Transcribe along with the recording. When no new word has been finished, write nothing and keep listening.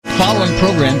following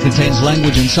program contains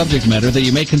language and subject matter that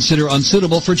you may consider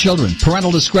unsuitable for children. Parental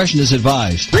discretion is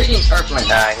advised. Greetings, Earthling.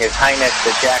 His Highness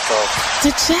the Jackal. The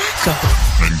Jackal.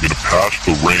 I'm going to pass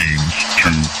the reins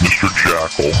to Mr.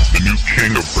 Jackal, the new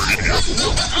king of radio.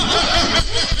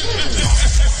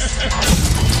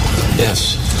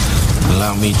 Yes.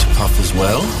 Allow me to puff as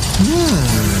well.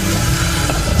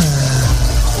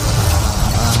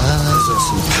 Those are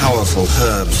some powerful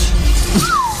herbs.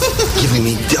 Giving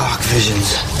me dark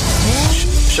visions.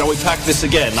 Shall we pack this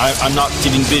again? I'm not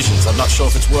getting visions. I'm not sure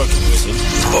if it's working, Wizard.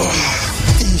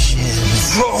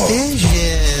 Visions.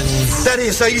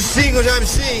 Thaddeus, are you seeing what I'm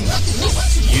seeing?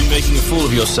 You making a fool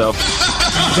of yourself.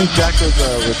 I think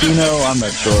Jackal's Rufino. I'm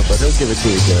not sure, but he'll give it to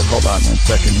you good. Hold on a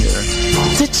second here.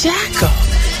 The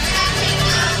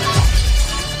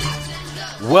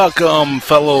Jackal. Welcome,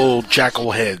 fellow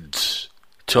Jackal heads,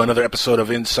 to another episode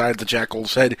of Inside the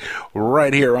Jackal's Head,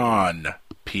 right here on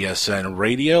PSN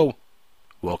Radio.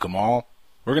 Welcome all.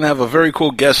 We're going to have a very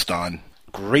cool guest on.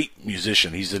 Great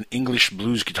musician. He's an English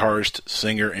blues guitarist,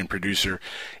 singer, and producer,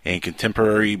 and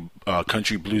contemporary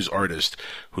country blues artist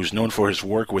who's known for his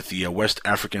work with the West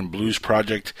African Blues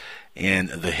Project and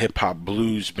the hip-hop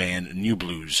blues band New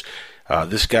Blues.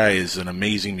 This guy is an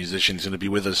amazing musician. He's going to be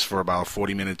with us for about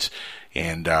 40 minutes,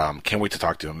 and can't wait to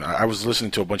talk to him. I was listening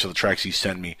to a bunch of the tracks he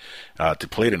sent me to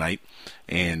play tonight,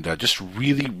 and just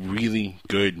really, really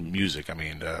good music. I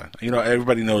mean,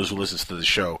 everybody knows who listens to the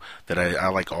show that I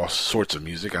like all sorts of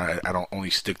music. I don't only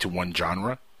stick to one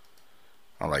genre.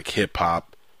 I like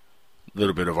hip-hop, a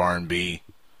little bit of R&B,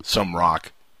 some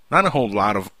rock. Not a whole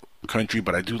lot of country,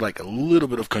 but I do like a little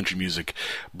bit of country music.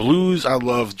 Blues, I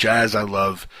love. Jazz, I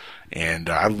love. And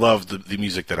I love the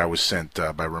music that I was sent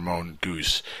by Ramon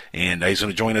Goose. And he's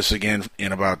going to join us again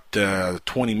in about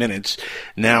 20 minutes.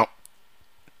 Now,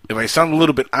 if I sound a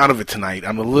little bit out of it tonight,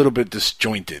 I'm a little bit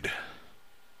disjointed.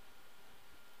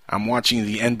 I'm watching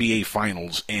the NBA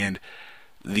Finals, and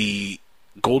the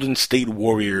Golden State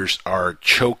Warriors are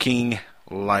choking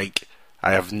like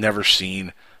I have never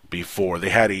seen before. They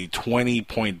had a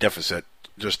 20-point deficit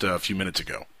just a few minutes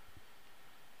ago.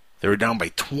 They were down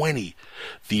by 20.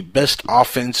 The best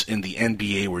offense in the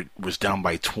NBA was down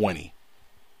by 20.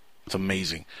 It's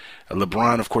amazing.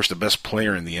 LeBron, of course, the best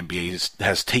player in the NBA,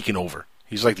 has taken over.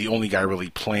 He's like the only guy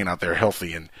really playing out there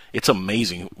healthy, and it's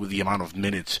amazing with the amount of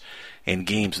minutes and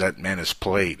games that man has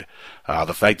played.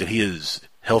 The fact that he is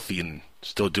healthy and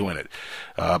still doing it.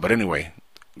 But anyway,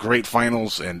 great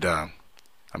finals, and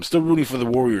I'm still rooting for the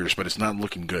Warriors, but it's not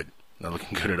looking good. Not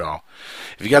looking good at all.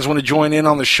 If you guys want to join in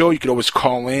on the show, you could always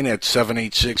call in at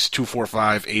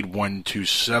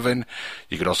 786-245-8127.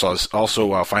 You could also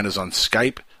find us on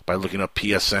Skype by looking up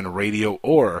PSN Radio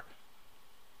or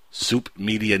Soup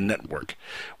Media Network,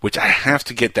 which I have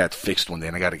to get that fixed one day,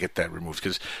 and I got to get that removed,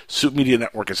 because Soup Media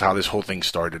Network is how this whole thing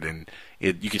started, and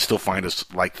you can still find us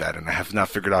like that, and I have not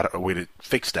figured out a way to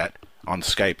fix that on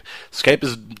Skype. Skype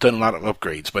has done a lot of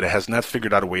upgrades, but it has not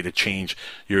figured out a way to change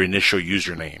your initial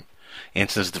username. And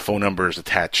since the phone number is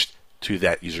attached to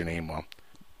that username, well,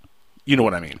 you know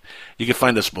what I mean. You can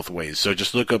find us both ways. So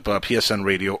just look up PSN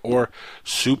Radio or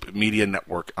Soup Media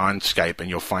Network on Skype, and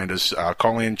you'll find us.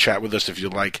 Call in, chat with us if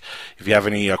you'd like. If you have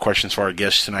any questions for our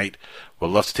guests tonight, we'd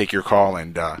love to take your call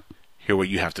and hear what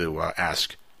you have to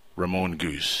ask Ramon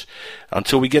Goose.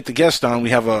 Until we get the guest on, we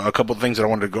have a couple of things that I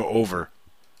wanted to go over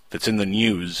that's in the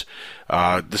news.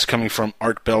 This coming from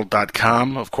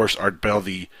ArtBell.com. Of course, Art Bell,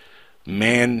 the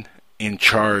man in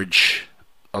charge,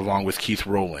 along with Keith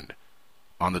Rowland,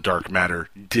 on the Dark Matter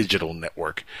Digital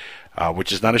Network,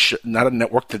 which is not a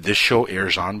network that this show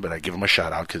airs on, but I give him a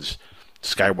shout out because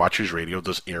Skywatchers Radio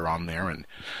does air on there, and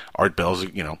Art Bell's,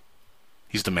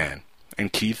 he's the man,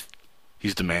 and Keith,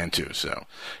 he's the man too. So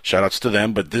shout outs to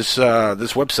them. But this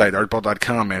website,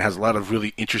 artbell.com, man, has a lot of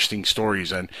really interesting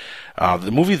stories, and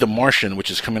the movie The Martian,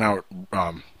 which is coming out.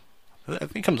 I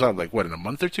think it comes out in a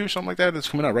month or two, something like that. It's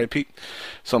coming out, right, Pete?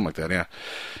 Something like that, yeah.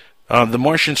 The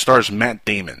Martian stars Matt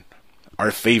Damon, our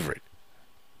favorite.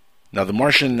 Now, The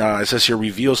Martian, it says here,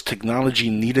 reveals technology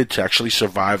needed to actually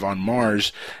survive on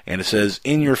Mars, and it says,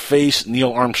 in your face,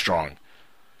 Neil Armstrong.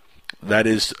 That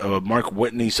is Mark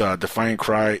Whitney's defiant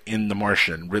cry in The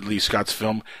Martian. Ridley Scott's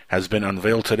film has been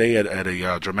unveiled today at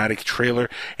a dramatic trailer.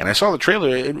 And I saw the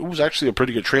trailer. It was actually a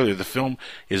pretty good trailer. The film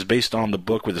is based on the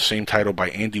book with the same title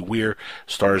by Andy Weir.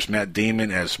 Stars Matt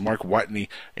Damon as Mark Whitney,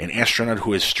 an astronaut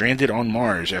who is stranded on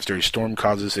Mars after a storm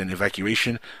causes an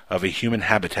evacuation of a human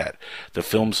habitat. The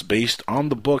film's based on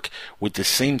the book with the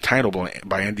same title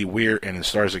by Andy Weir, and it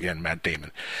stars, again, Matt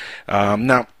Damon.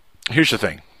 Now, here's the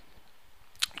thing.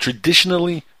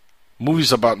 Traditionally,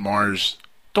 movies about Mars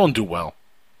don't do well.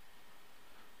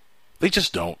 They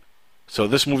just don't. So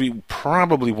this movie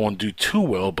probably won't do too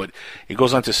well, but it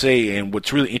goes on to say, and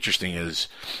what's really interesting is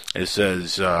it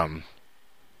says, let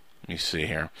me see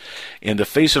here. In the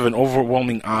face of an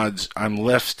overwhelming odds, I'm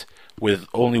left with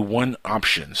only one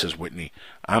option, says Whitney.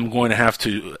 I'm going to have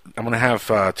to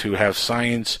have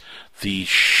science the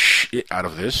shit out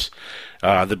of this.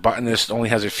 The botanist only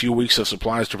has a few weeks of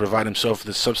supplies to provide himself with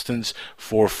the substance.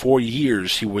 For 4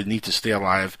 years, he would need to stay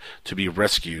alive to be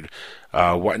rescued.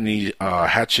 Whitney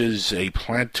hatches a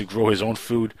plan to grow his own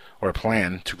food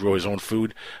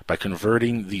by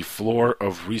converting the floor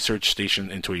of research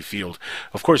station into a field.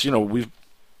 Of course, we've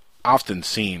often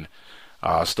seen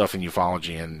stuff in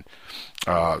ufology and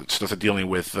stuff that's dealing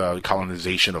with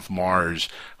colonization of Mars,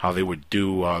 how they would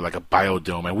do like a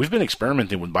biodome. And we've been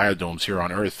experimenting with biodomes here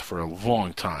on Earth for a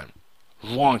long time.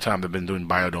 They've been doing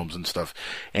biodomes and stuff.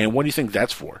 And what do you think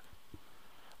that's for?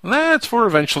 That's for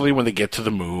eventually when they get to the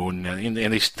moon and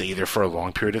they stay there for a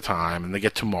long period of time and they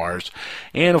get to Mars.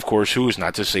 And of course, who's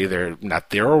not to say they're not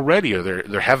there already or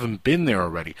they haven't been there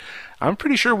already. I'm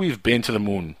pretty sure we've been to the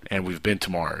moon and we've been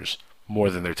to Mars more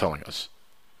than they're telling us.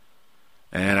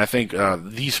 And I think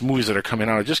these movies that are coming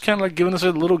out are just kind of like giving us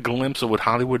a little glimpse of what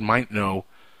Hollywood might know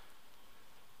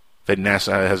that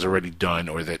NASA has already done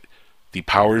or that the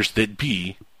powers that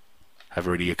be have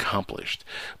already accomplished.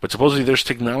 But supposedly there's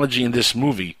technology in this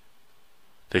movie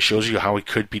that shows you how it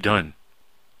could be done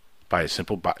by a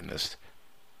simple botanist.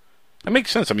 That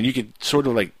makes sense. I mean, you could sort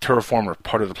of like terraform a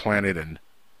part of the planet and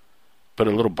put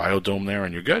a little biodome there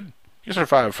and you're good. You can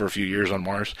survive for a few years on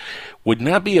Mars. Would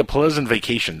not be a pleasant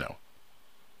vacation, though.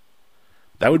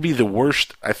 That would be the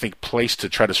worst, I think, place to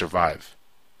try to survive.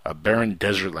 A barren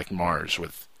desert like Mars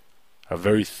with a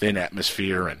very thin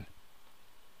atmosphere and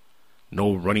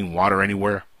no running water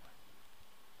anywhere.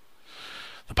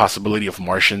 The possibility of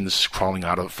Martians crawling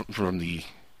out from the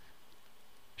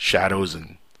shadows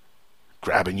and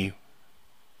grabbing you.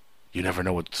 You never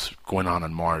know what's going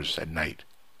on Mars at night.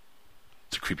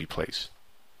 It's a creepy place.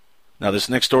 Now, this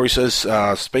next story says,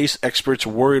 space experts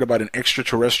worried about an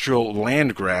extraterrestrial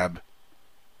land grab.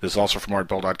 This is also from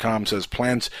artbell.com. Says,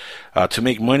 plans to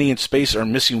make money in space are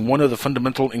missing one of the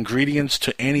fundamental ingredients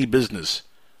to any business,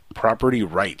 property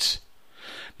rights.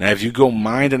 Now, if you go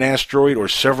mine an asteroid or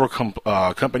several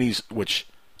companies, which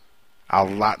a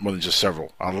lot more than just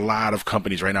several, a lot of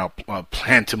companies right now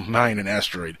plan to mine an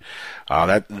asteroid.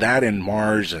 That and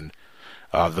Mars and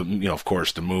of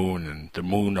course the moon and the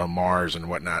moon on Mars and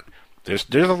whatnot. There's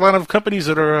a lot of companies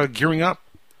that are gearing up.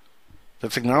 The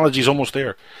technology is almost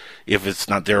there, if it's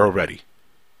not there already.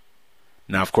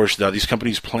 Now, of course, these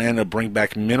companies plan to bring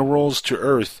back minerals to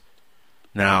Earth.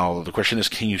 Now, the question is,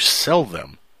 can you sell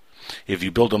them? If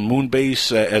you build a moon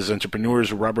base, as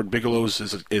entrepreneurs Robert Bigelow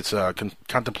is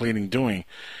contemplating doing,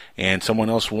 and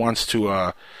someone else wants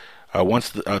to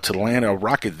land a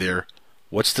rocket there,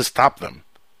 what's to stop them?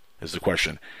 Is the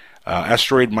question.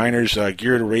 Asteroid miners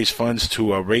gear to raise funds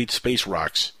to raid space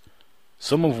rocks,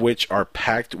 some of which are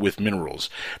packed with minerals.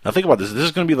 Now think about this. This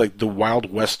is going to be like the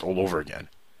Wild West all over again.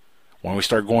 When we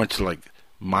start going to like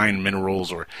mine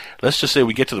minerals, or let's just say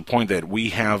we get to the point that we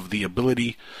have the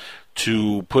ability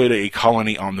to put a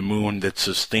colony on the moon that's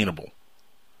sustainable,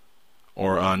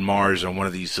 or on Mars or one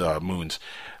of these moons.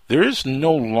 There is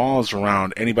no laws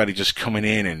around anybody just coming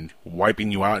in and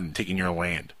wiping you out and taking your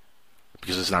land,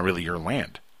 because it's not really your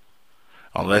land.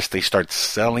 Unless they start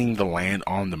selling the land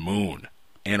on the moon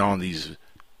and on these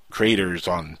craters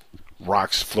on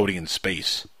rocks floating in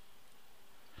space.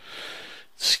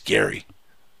 Scary.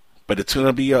 But it's going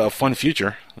to be a fun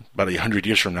future, about 100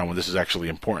 years from now when this is actually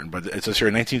important. But it says here,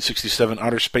 in 1967,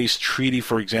 Outer Space Treaty,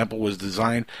 for example, was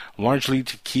designed largely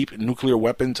to keep nuclear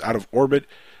weapons out of orbit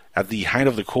at the height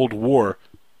of the Cold War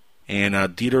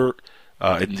and deter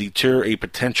a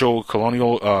potential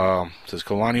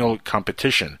colonial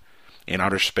competition in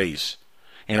outer space.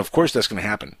 And of course that's going to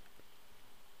happen.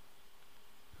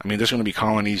 I mean, there's going to be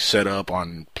colonies set up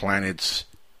on planets,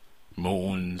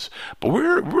 moons, but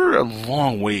we're a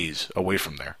long ways away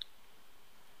from there.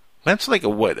 That's like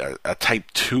a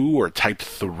type 2 or type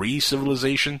 3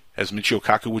 civilization, as Michio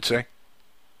Kaku would say.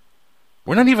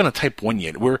 We're not even a type 1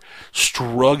 yet. We're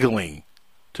struggling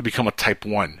to become a type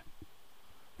 1.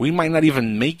 We might not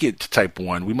even make it to type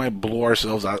 1. We might blow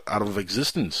ourselves out of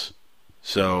existence.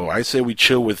 So I say we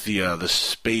chill with the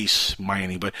space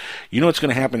mining, but you know what's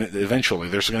going to happen eventually.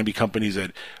 There's going to be companies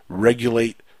that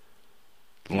regulate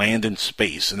land in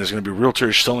space, and there's going to be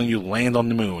realtors selling you land on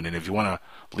the moon. And if you want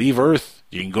to leave Earth,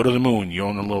 you can go to the moon. You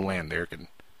own a little land there, can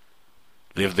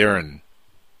live there and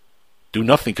do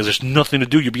nothing because there's nothing to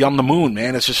do. You'll be on the moon,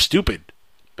 man. It's just stupid.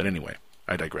 But anyway,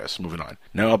 I digress. Moving on.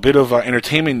 Now, a bit of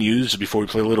entertainment news before we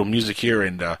play a little music here.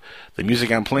 And the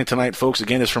music I'm playing tonight, folks,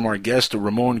 again, is from our guest,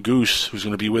 Ramon Goose, who's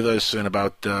going to be with us in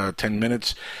about 10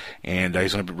 minutes. And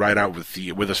he's going to ride out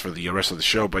with us for the rest of the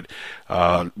show. But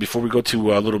before we go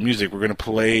to a little music, we're going to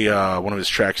play one of his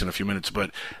tracks in a few minutes.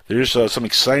 But there's some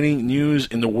exciting news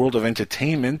in the world of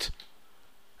entertainment.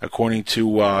 According to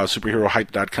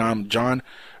superherohype.com, Jon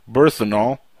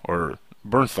Bernthal, or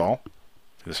Bernthal,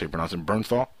 did I say pronounce him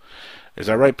Bernthal? Is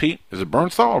that right, Pete? Is it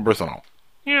Bernthal or Bernthal?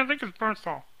 Yeah, I think it's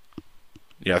Bernthal.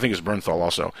 Yeah, I think it's Bernthal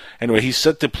also. Anyway, he's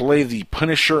set to play the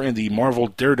Punisher in the Marvel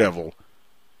Daredevil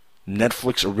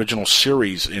Netflix original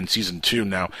series in season 2.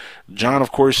 Now, Jon,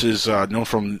 of course, is known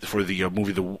for the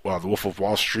movie The Wolf of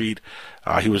Wall Street.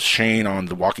 He was Shane on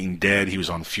The Walking Dead. He was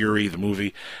on Fury, the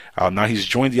movie. Now he's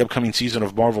joined the upcoming season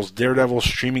of Marvel's Daredevil,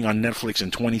 streaming on Netflix in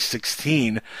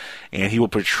 2016, and he will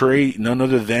portray none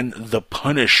other than the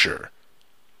Punisher.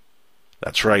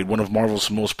 That's right, one of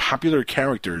Marvel's most popular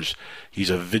characters.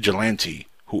 He's a vigilante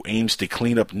who aims to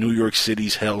clean up New York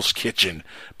City's Hell's Kitchen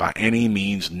by any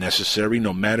means necessary,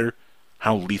 no matter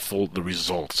how lethal the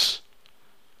results.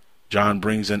 Jon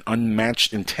brings an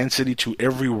unmatched intensity to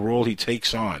every role he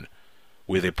takes on,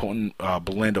 with a potent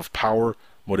blend of power,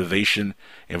 motivation,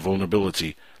 and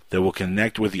vulnerability that will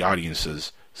connect with the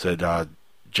audiences, said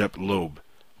Jeph Loeb,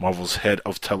 Marvel's head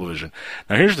of television.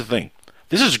 Now here's the thing.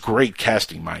 This is great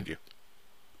casting, mind you.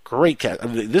 Great cast. I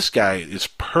mean, this guy is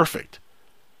perfect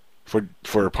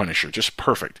for a Punisher, just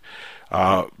perfect.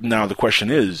 Now the question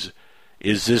is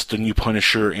this the new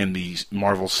Punisher in the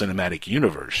Marvel Cinematic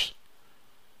Universe?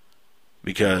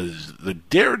 Because the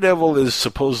Daredevil is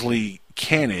supposedly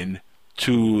canon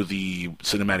to the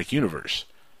Cinematic Universe.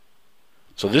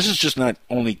 So this is just not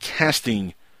only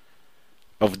casting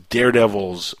of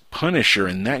Daredevil's Punisher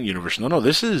in that universe. No,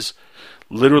 this is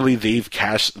literally they've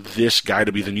cast this guy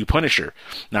to be the new Punisher.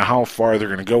 Now, how far they're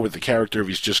going to go with the character, if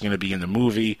he's just going to be in the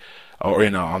movie or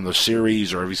on the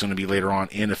series, or if he's going to be later on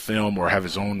in a film or have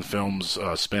his own film's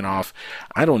spin-off,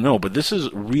 I don't know. But this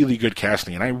is really good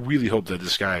casting, and I really hope that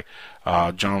this guy,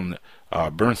 Jon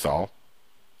Bernthal,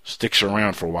 sticks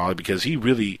around for a while, because he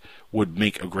really would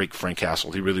make a great Frank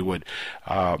Castle. He really would.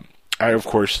 I, of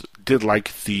course, did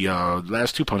like the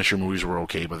last 2 Punisher movies were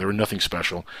okay, but they were nothing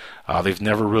special. They've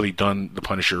never really done the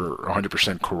Punisher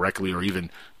 100% correctly, or even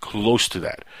close to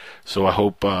that. So I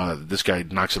hope this guy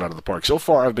knocks it out of the park. So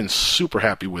far, I've been super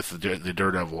happy with the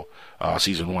Daredevil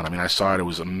Season 1. I mean, I saw it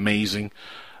was amazing.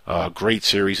 Great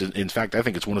series. In fact, I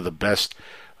think it's one of the best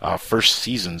first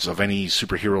seasons of any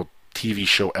superhero TV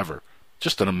show ever.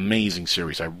 Just an amazing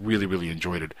series. I really, really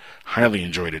enjoyed it. Highly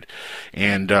enjoyed it.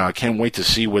 And can't wait to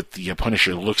see what the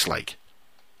Punisher looks like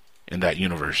in that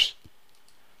universe.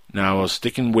 Now,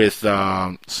 sticking with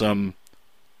some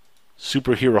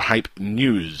superhero hype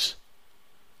news.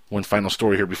 One final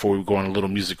story here before we go on a little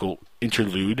musical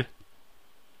interlude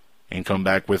and come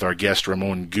back with our guest,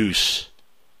 Ramon Goose.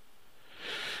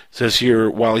 It says here,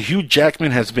 while Hugh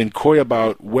Jackman has been coy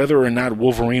about whether or not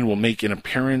Wolverine will make an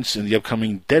appearance in the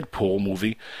upcoming Deadpool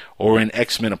movie or in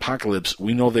X-Men Apocalypse,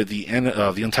 we know that the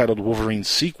untitled Wolverine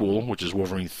sequel, which is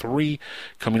Wolverine 3,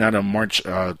 coming out on March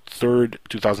 3rd,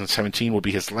 2017, will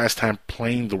be his last time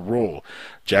playing the role.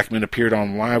 Jackman appeared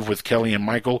on Live with Kelly and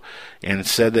Michael and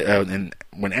said that, and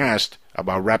when asked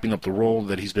about wrapping up the role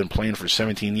that he's been playing for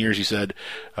 17 years, he said,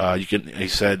 let's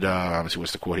see,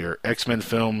 what's the quote here? X-Men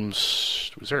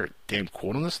films, was there a damn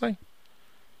quote on this thing?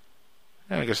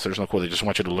 Yeah, I guess there's no quote. They just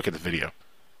want you to look at the video.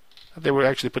 They would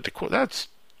actually put the quote. That's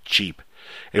cheap.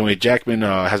 Anyway, Jackman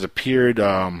has appeared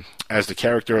as the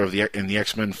character in the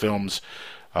X-Men films,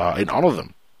 in all of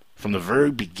them, from the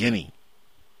very beginning.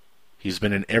 He's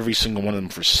been in every single one of them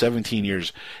for 17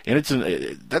 years, and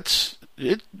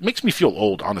it makes me feel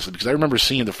old, honestly, because I remember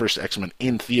seeing the first X-Men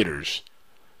in theaters,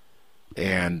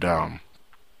 and I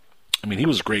mean, he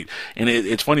was great. And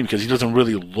it's funny because he doesn't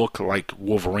really look like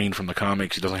Wolverine from the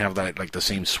comics. He doesn't have that, like, the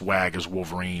same swag as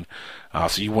Wolverine,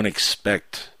 so you wouldn't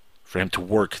expect for him to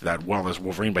work that well as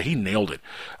Wolverine, but he nailed it.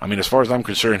 I mean, as far as I'm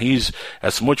concerned, he's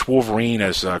as much Wolverine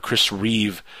as Christopher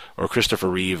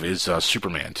Reeve is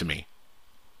Superman to me.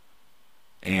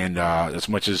 And as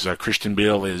much as Christian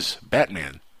Bale is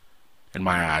Batman, in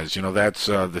my eyes. You know, that's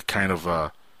the kind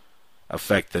of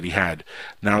effect that he had.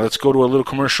 Now, let's go to a little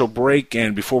commercial break,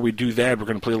 and before we do that, we're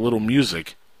going to play a little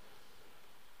music.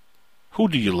 Who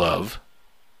do you love?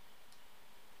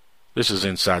 This is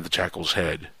Inside the Jackal's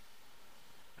Head.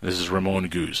 This is Ramon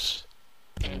Goose.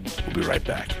 We'll be right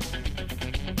back.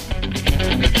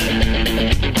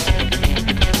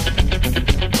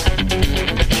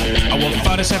 I will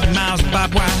fight 37 miles of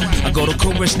barbed wire. I go to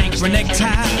Cobra Snake for a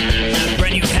necktie.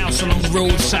 Brand new house along the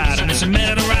roadside, and it's a made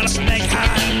out of rattlesnake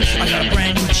hide. I got a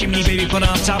brand new chimney, baby, put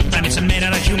on top, and it's made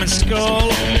out of human skull.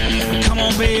 Come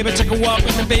on, baby, take a walk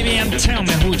with me, baby, and tell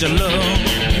me who'd you love.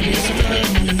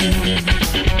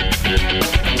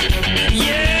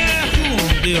 Yeah,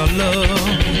 who do you love?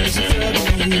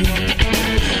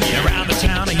 Around the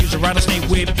town, I use a rattlesnake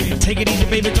whip. Take it easy,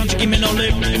 baby, don't you give me no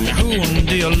lip. Who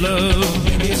do you love?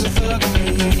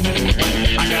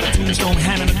 I got a tombstone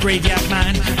hand and a graveyard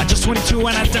mine. I'm just 22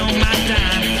 and I don't mind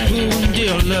dying. Who do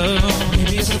you love?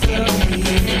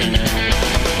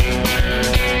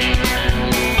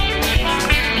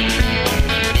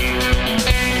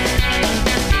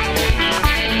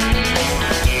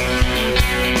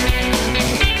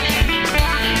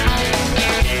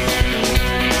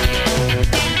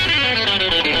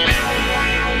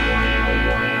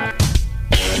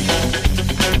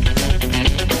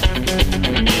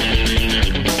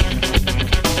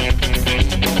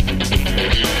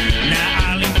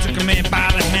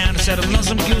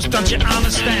 Some goose, don't you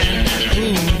understand?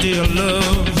 Who do you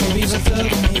love?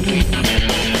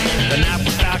 The night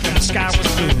was dark and the sky was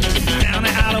blue. Down the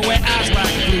alleyway, eyes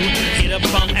like blue. Hit a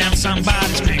bump and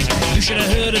somebody screamed. You should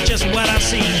have heard of just what I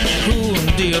seen. Who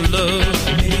do you love?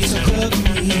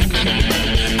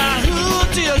 Who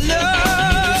do you love?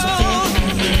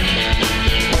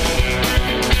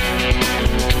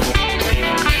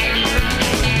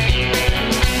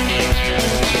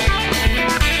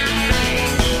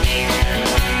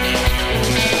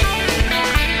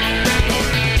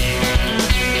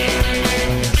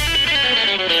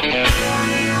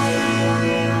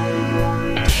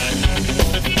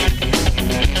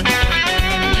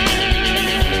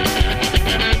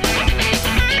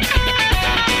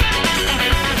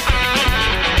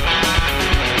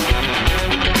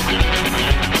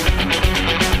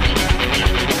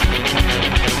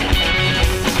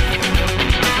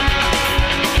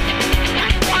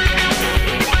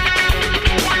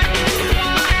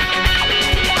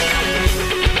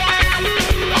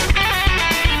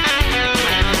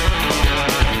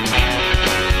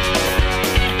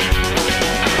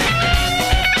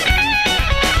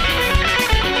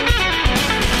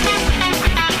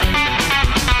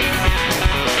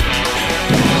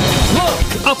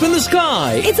 Up in the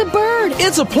sky. It's a bird.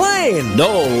 It's a plane.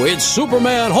 No, it's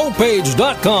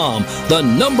SupermanHomepage.com, the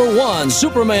 #1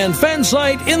 Superman fan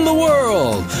site in the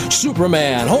world.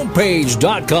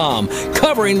 SupermanHomepage.com,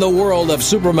 covering the world of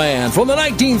Superman from the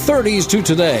 1930s to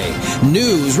today.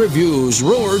 News, reviews,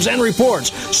 rumors, and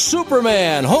reports.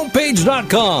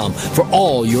 SupermanHomepage.com for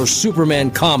all your Superman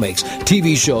comics,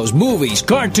 TV shows, movies,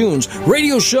 cartoons,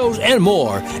 radio shows, and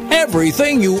more.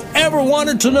 Everything you ever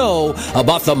wanted to know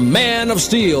about the Man of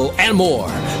Steel and more.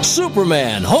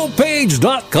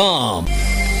 SupermanHomepage.com.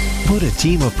 Put a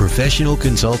team of professional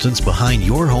consultants behind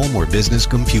your home or business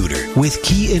computer with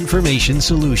Key Information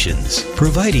Solutions,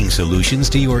 providing solutions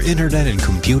to your internet and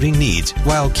computing needs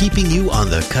while keeping you on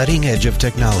the cutting edge of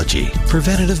technology.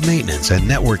 Preventative maintenance and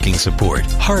networking support,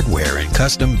 hardware and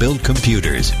custom-built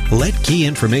computers. Let Key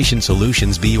Information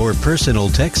Solutions be your personal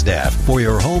tech staff for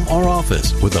your home or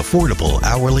office with affordable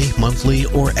hourly, monthly,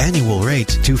 or annual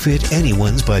rates to fit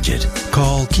anyone's budget.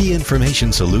 Call Key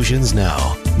Information Solutions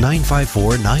now.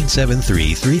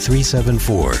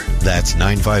 954-973-3374. That's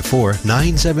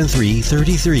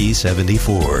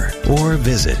 954-973-3374. Or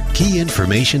visit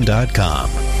keyinformation.com.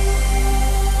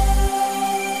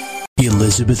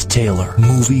 Elizabeth Taylor,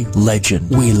 movie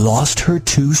legend. We lost her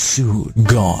too soon.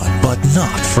 Gone, but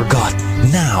not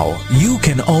forgotten. Now, you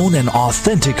can own an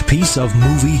authentic piece of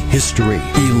movie history.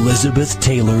 Elizabeth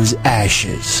Taylor's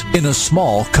ashes in a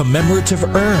small commemorative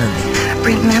urn.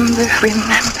 Remember.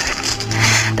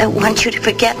 I want you to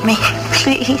forget me,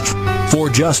 please. For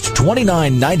just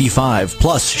 $29.95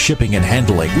 plus shipping and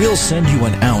handling, we'll send you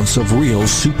an ounce of real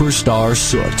superstar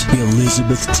soot.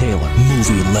 Elizabeth Taylor,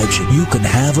 movie legend. You can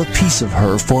have a piece of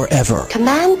her forever.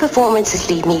 Command performances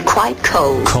leave me quite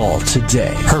cold. Call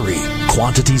today. Hurry.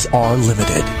 Quantities are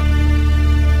limited.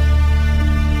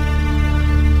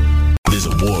 There's a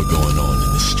war going on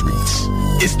in the streets.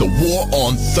 It's the war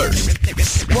on thirst.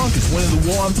 Splunk is winning the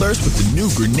war on thirst with the new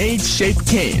grenade-shaped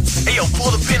can. Hey, yo, pull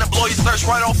the pin and blow your thirst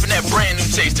right off in that brand new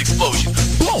taste explosion.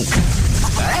 Boom! Now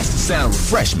that's the sound of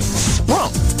refreshment.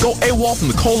 Splunk. Go AWOL from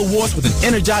the Cola Wars with an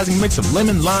energizing mix of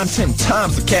lemon, lime, 10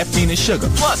 times the caffeine and sugar.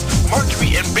 Plus,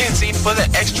 mercury and benzene for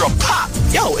that extra pop.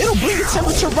 Yo, it'll bring the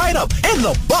temperature right up and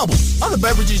the bubbles. Other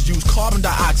beverages use carbon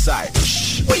dioxide.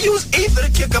 Well, use ether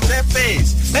to kick up that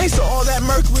phase. Thanks to all that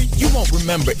mercury, you won't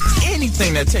remember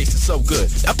anything that tasted so good.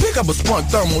 Now pick up a Sprunk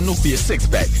Thermonuclear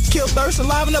 6-pack. Kill thirst and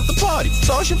liven up the party.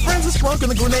 Toss your friends a Sprunk in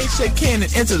the grenade-shaped can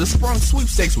and enter the Sprunk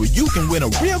sweepstakes where you can win a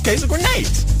real case of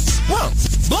grenades.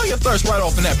 Sprunk, blow your thirst right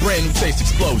off in that brand new taste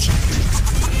explosion.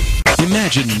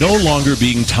 Imagine no longer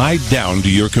being tied down to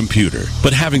your computer,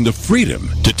 but having the freedom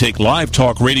to take live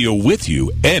talk radio with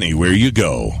you anywhere you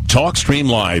go. TalkStream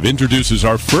Live introduces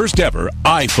our first ever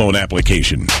iPhone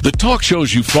application. The talk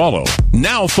shows you follow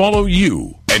now follow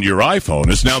you. And your iPhone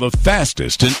is now the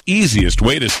fastest and easiest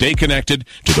way to stay connected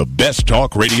to the best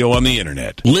talk radio on the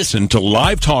internet. Listen to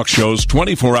live talk shows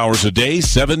 24 hours a day,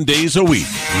 7 days a week.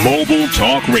 Mobile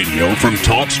talk radio from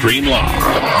TalkStream Live.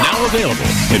 Now available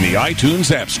in the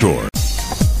iTunes App Store.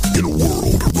 In a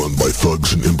world run by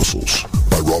thugs and imbeciles,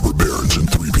 by robber barons in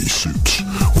three-piece suits,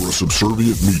 where a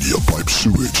subservient media pipes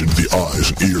sewage into the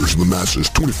eyes and ears of the masses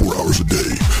 24 hours a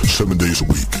day, 7 days a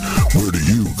week, where do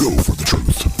you go for the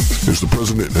truth? Is the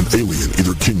president an alien,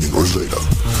 either Kenyan or Zeta?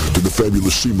 Did the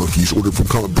fabulous sea monkeys ordered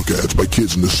from comic book ads by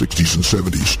kids in the 60s and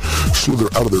 70s slither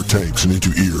out of their tanks and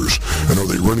into ears, and are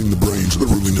they running the brains of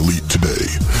the ruling elite today?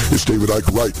 Is David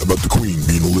Icke right about the queen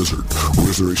being a lizard,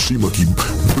 or is there a sea monkey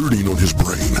brooding on his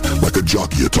brain like a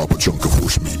jockey atop a chunk of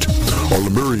horse meat? Are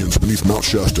Lemurians beneath Mount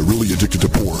Shasta really addicted to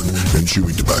porn and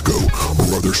chewing tobacco,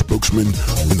 or are there spokesmen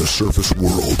in the surface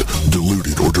world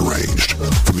deluded or deranged?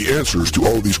 For the answers to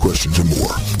all of these questions and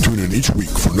more, tune in each week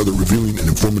for another revealing and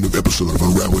informative episode of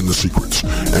Unraveling the Secrets,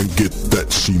 and get that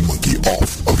sea monkey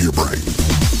off of your brain.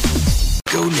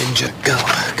 Go ninja, go.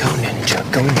 Go ninja,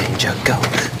 go ninja, go.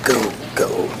 Go,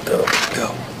 go, go, go.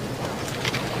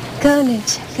 Go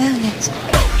ninja, go ninja.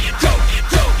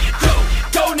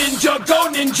 Go ninja, go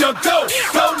ninja, go!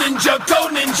 Go ninja, go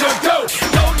ninja, go!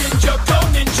 Go ninja, go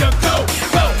ninja, go!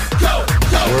 Go, go,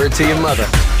 go! Word to your mother.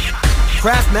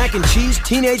 Kraft Mac and Cheese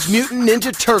Teenage Mutant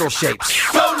Ninja Turtle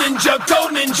shapes. Go ninja, go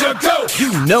ninja, go!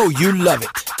 You know you love it.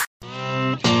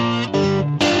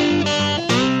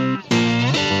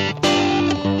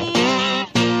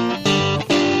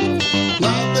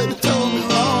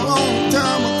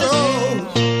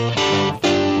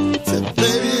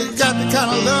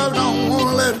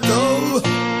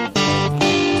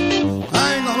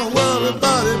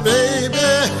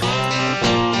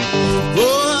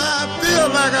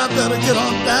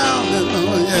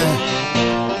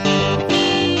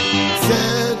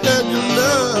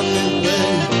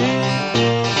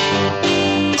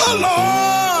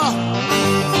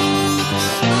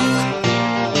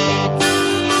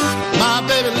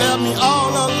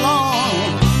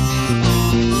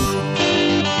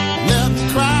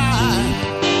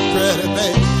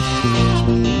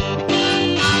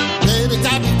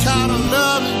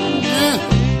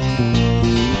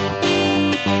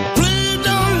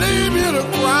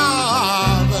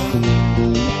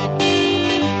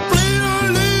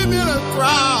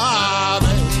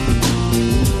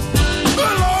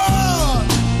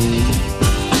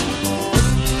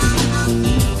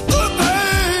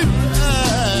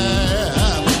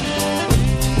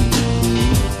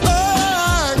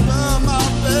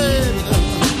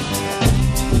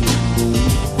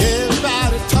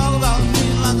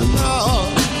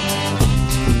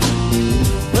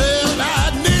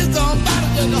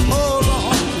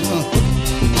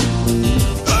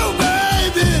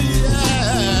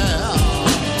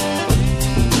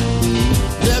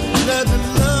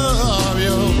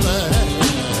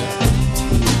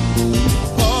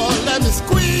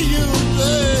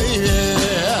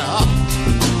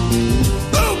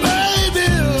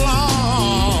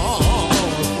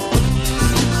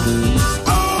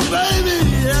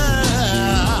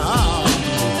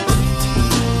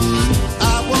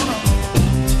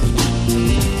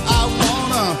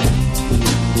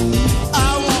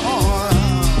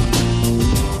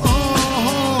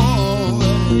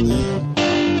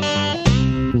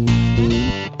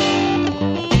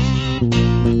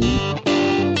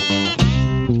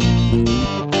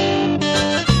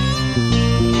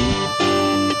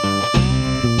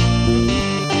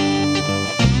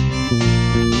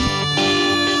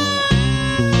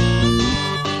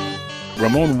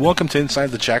 Ramon, welcome to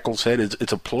Inside the Jackal's Head.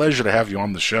 It's a pleasure to have you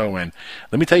on the show, and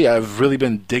let me tell you, I've really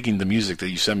been digging the music that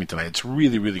you sent me tonight. It's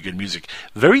really, really good music.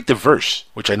 Very diverse,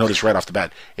 which I noticed right off the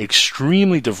bat.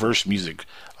 Extremely diverse music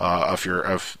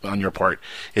on your part.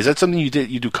 Is that something you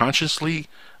do consciously,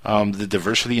 the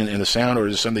diversity in the sound, or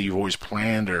is it something you've always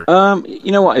planned? Or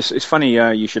you know what? It's funny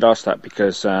you should ask that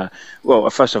because,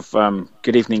 first off,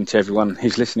 good evening to everyone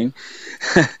who's listening,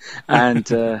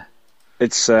 and.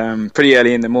 It's pretty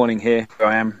early in the morning here where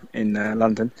I am in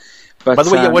London. But, by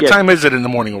the way, what time is it in the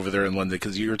morning over there in London?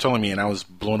 Because you were telling me, and I was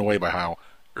blown away by how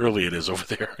early it is over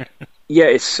there. Yeah,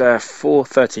 it's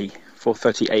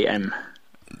 4:30 a.m.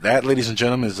 That, ladies and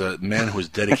gentlemen, is a man who is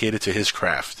dedicated to his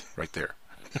craft, right there.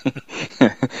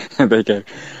 There you go.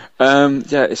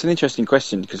 Yeah, it's an interesting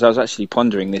question because I was actually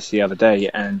pondering this the other day,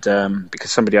 and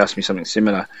because somebody asked me something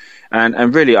similar,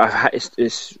 and really,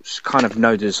 it's kind of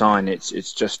no design.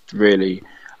 It's just really,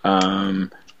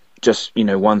 just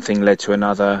one thing led to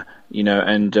another,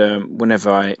 and whenever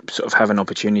I sort of have an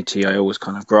opportunity, I always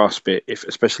kind of grasp it.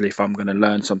 Especially if I'm going to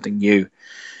learn something new,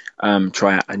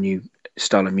 try out a new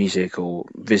style of music or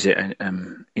visit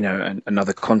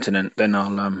another continent, then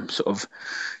I'll sort of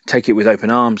take it with open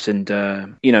arms and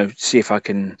see if I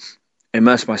can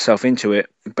immerse myself into it,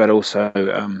 but also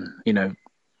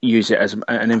use it as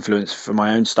an influence for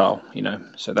my own style.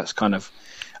 So that's kind of,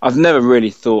 I've never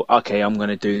really thought, okay, I'm going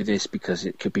to do this because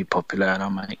it could be popular and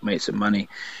I'll make some money.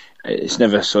 It's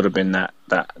never sort of been that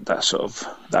sort of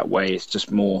that way. It's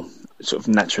just more sort of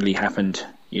naturally happened.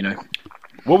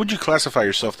 What would you classify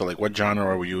yourself to? Like, what genre,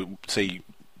 or would you say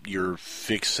you're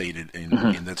fixated in,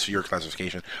 and that's your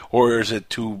classification? Or is it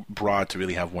too broad to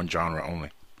really have one genre only?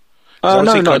 I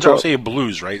would say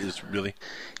blues, right? Is really?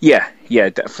 Yeah,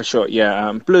 for sure.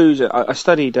 Yeah, blues. I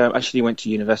studied, actually went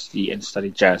to university and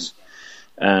studied jazz.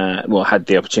 Had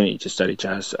the opportunity to study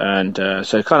jazz. And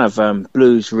so kind of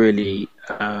blues really,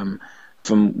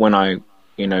 from when I,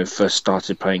 first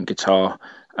started playing guitar,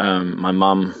 my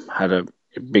mum had a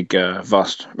big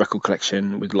vast record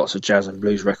collection with lots of jazz and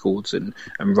blues records and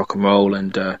rock and roll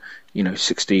and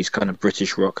 60s kind of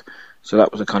British rock. So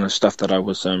that was the kind of stuff that I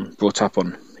was brought up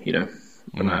on,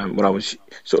 when I was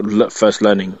sort of first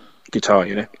learning guitar,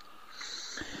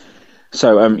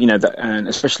 So that, and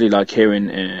especially like here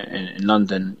in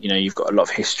London, you've got a lot of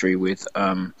history with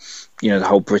the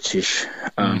whole British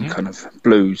kind of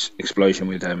blues explosion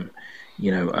with the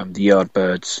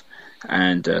Yardbirds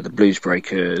and the Blues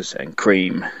Breakers and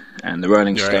Cream and the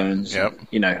Rolling Stones,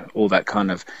 all that kind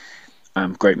of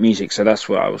great music. So that's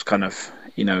where I was kind of,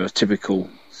 a typical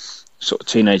sort of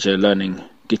teenager learning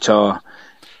guitar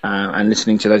and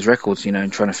listening to those records,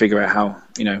 and trying to figure out how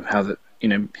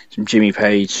some Jimmy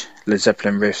Page, Led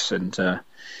Zeppelin riffs and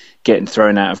getting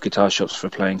thrown out of guitar shops for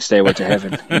playing Stairway to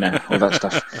Heaven, all that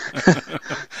stuff.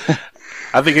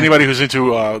 I think anybody who's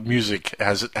into music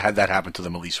has had that happen to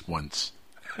them at least once.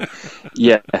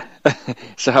 Yeah.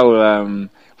 So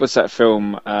what's that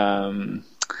film? Wayne's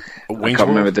I can't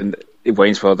World? remember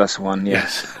Wayne's World. That's the one. Yeah.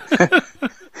 Yes.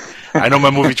 I know my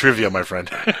movie trivia, my friend.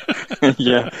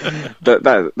 Yeah,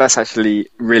 that's actually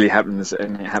really happens,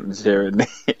 and it happens here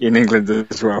in England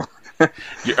as well.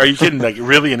 Are you kidding? Like,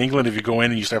 really, in England, if you go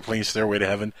in and you start playing Stairway to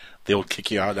Heaven, they'll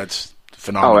kick you out? That's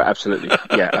phenomenal. Oh, absolutely.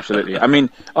 Yeah, absolutely. I mean,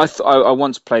 I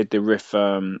once played the riff,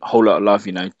 Whole Lot of Love,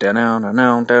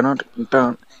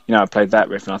 down. I played that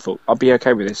riff and I thought, I'll be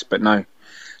okay with this, but no.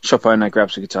 Shop owner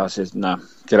grabs the guitar, says, no,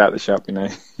 get out of the shop,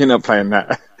 you're not playing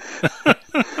that.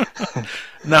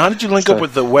 Now, how did you link up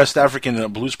with the West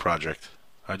African Blues Project?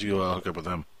 How did you hook up with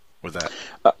them, with that?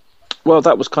 Well,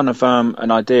 that was kind of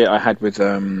an idea I had with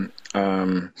sort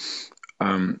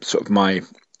of my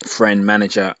friend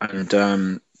manager,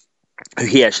 and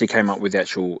he actually came up with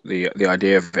the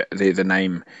idea of it, the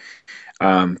name.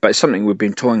 But it's something we've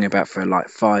been talking about for like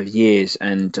 5 years,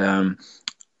 and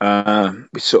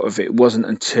it wasn't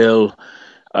until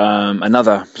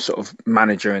another sort of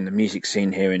manager in the music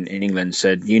scene here in England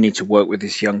said, you need to work with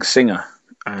this young singer,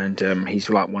 and he's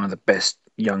like one of the best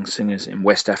young singers in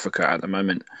West Africa at the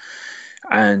moment.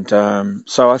 And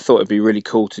so I thought it'd be really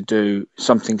cool to do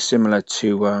something similar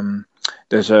to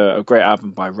there's a great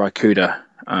album by Ry Cooder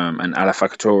and Alpha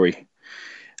Katori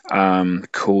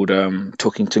called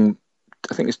Talking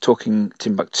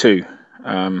Timbuktu,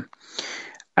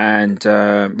 and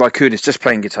Ry Cooder's just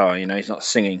playing guitar, he's not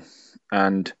singing,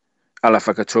 and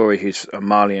Alpha Katori, who's a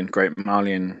great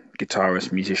Malian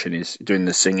guitarist, musician, is doing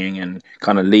the singing and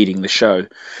kind of leading the show.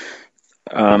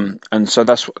 And so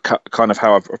that's kind of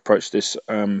how I've approached this.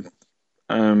 But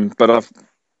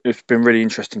it's been really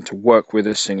interesting to work with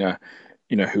a singer,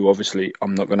 who obviously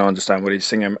I'm not going to understand what he's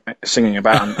singing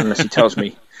about unless he tells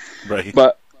me. Right.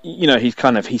 But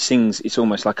he sings. It's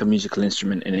almost like a musical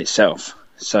instrument in itself.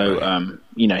 So right.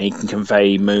 He can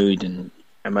convey mood and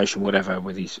emotion, whatever,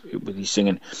 with his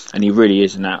singing, and he really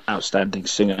is an outstanding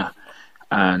singer.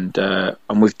 And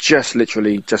we've just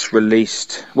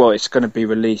released. Well, it's going to be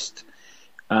released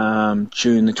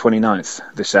June the 29th.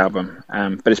 This album,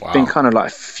 but it's been kind of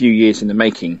like a few years in the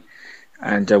making,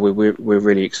 and we're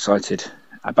really excited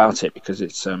about it because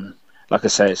it's like I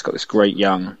say, it's got this great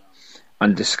young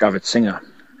undiscovered singer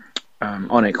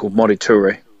on it called Modi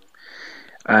Toure,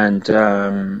 And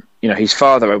his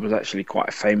father was actually quite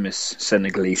a famous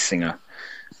Senegalese singer,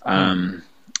 and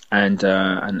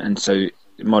so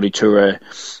Modi Touré,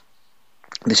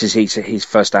 this is his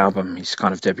first album, his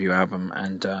kind of debut album,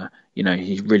 and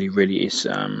he really is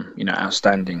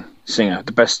outstanding singer,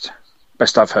 the best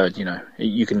I've heard.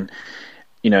 You can.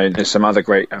 There's some other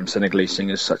great Senegalese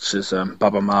singers such as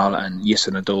Baba Mal and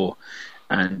Youssou N'Dour,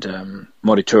 and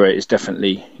Modi Touré is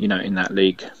definitely in that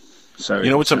league. So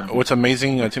what's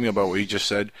amazing to me about what you just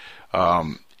said,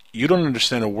 you don't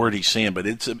understand a word he's saying, but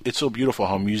it's so beautiful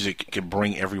how music can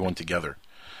bring everyone together,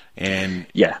 and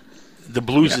the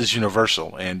blues is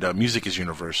universal, and music is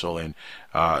universal, and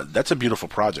that's a beautiful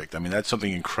project. I mean, that's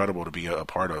something incredible to be a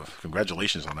part of.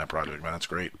 Congratulations on that project, man. That's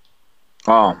great.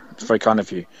 Oh, it's very kind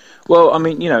of you. Well, I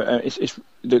mean, it's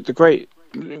the great.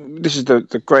 This is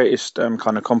the greatest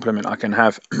kind of compliment I can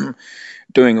have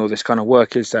doing all this kind of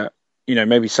work, is that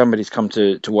maybe somebody's come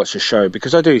to watch the show,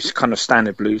 because I do kind of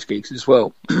standard blues gigs as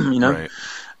well, Right.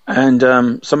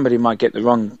 And somebody might get the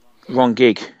wrong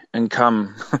gig and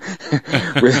come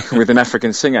with an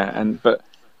African singer, but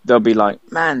they'll be like,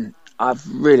 man, I've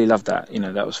really loved that.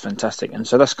 That was fantastic. And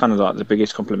so that's kind of like the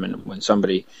biggest compliment, when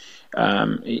somebody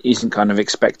isn't kind of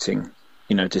expecting,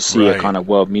 to see a kind of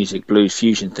world music blues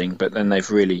fusion thing, but then they've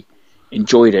really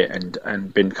enjoyed it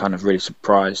and been kind of really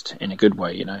surprised in a good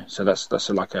way, So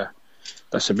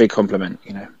that's a big compliment,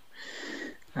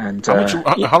 And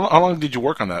how long did you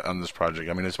work on this project?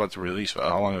 I mean, it's about to release.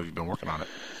 How long have you been working on it?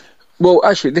 Well,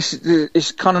 actually, this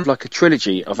is kind of like a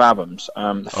trilogy of albums.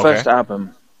 The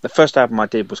first album I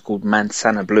did was called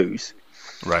Mansana Blues.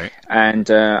 Right. And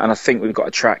I think we've got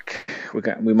a track.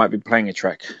 We might be playing a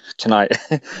track tonight.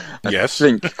 Yes. I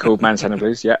think called Mansana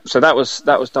Blues. Yeah. So that was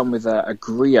done with a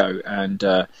griot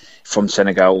and from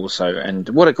Senegal also. And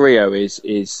what a griot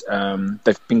is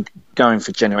they've been going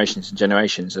for generations and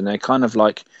generations, and they're kind of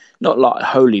like, not like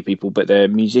holy people, but they're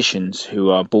musicians who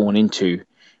are born into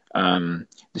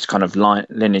this kind of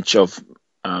lineage of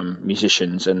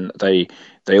musicians, and they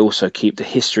also keep the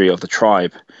history of the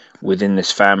tribe within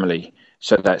this family.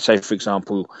 So that, say, for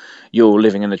example, you're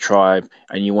living in the tribe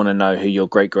and you want to know who your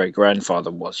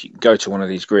great-great-grandfather was, you can go to one of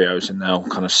these griots and they'll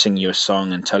kind of sing you a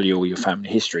song and tell you all your family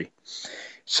history.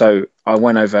 So I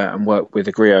went over and worked with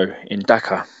a griot in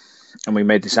Dakar, and we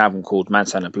made this album called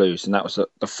Mansana Blues, and that was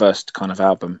the first kind of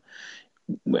album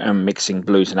mixing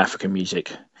blues and African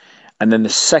music. And then the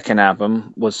second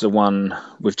album was the one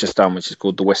we've just done, which is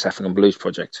called the West African Blues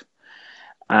Project.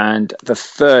 And the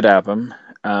third album,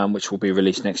 which will be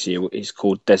released next year, is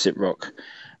called Desert Rock,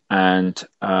 and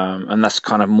that's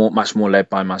kind of much more led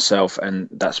by myself, and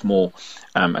that's more,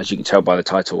 as you can tell by the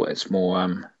title, it's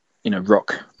more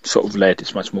rock sort of led.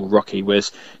 It's much more rocky,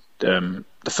 whereas the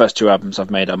first two albums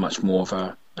I've made are much more of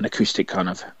an acoustic kind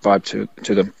of vibe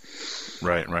to them.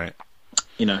 Right.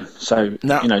 So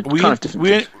now, kind of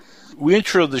different. We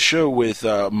introed the show with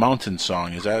Mountain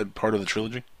Song. Is that part of the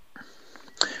trilogy?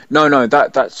 No,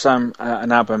 that's an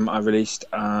album I released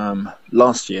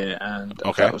last year, and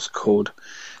that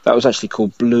was actually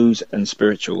called Blues and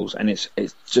Spirituals, and it's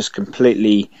just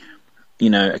completely,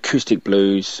 acoustic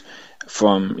blues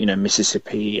from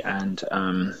Mississippi and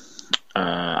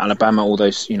Alabama, all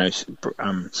those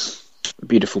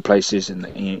beautiful places in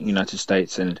the United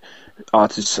States, and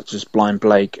artists such as Blind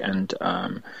Blake and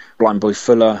Blind Boy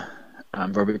Fuller,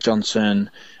 Robert Johnson,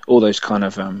 all those kind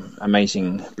of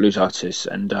amazing blues artists,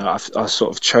 and I've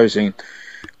sort of chosen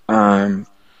a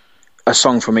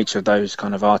song from each of those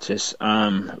kind of artists,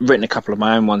 written a couple of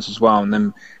my own ones as well,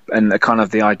 and the kind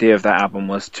of the idea of that album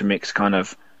was to mix kind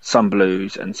of some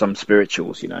blues and some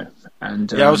spirituals,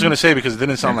 And I was going to say, because it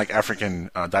didn't sound like African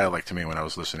dialect to me when I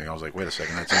was listening. I was like, wait a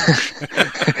second, that's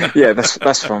English. Yeah,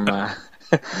 that's from.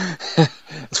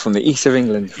 It's from the east of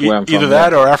England, where I'm from. Either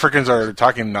that, or Africans are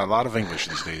talking a lot of English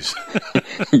these days.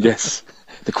 Yes,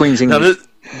 the Queen's English.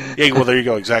 Yeah, well, there you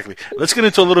go. Exactly. Let's get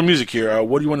into a little music here.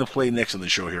 What do you want to play next on the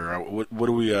show here? What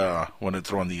do we want to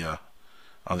throw on the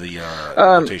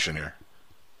rotation here?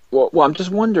 Well, I'm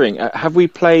just wondering. Have we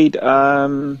played?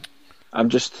 I'm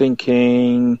just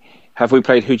thinking. Have we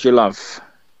played "Who Do You Love"?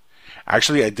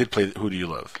 Actually, I did play "Who Do You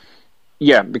Love."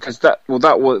 Yeah, because that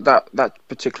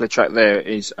particular track there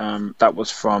is that was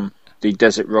from the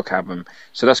Desert Rock album,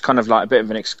 so that's kind of like a bit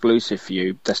of an exclusive for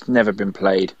you. That's never been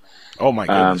played. Oh my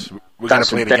goodness, we gotta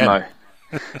play it again.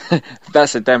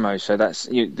 That's a demo, so this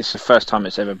is the first time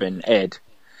it's ever been aired.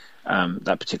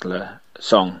 That particular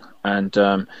song, and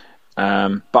but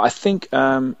I think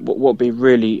what would be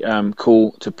really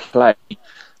cool to play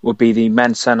would be the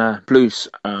Mansana Blues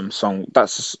song.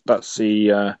 That's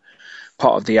the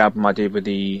part of the album I did with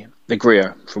the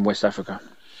griot from West Africa.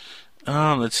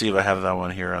 Let's see if I have that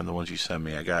one here on the ones you sent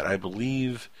me. I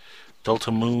believe,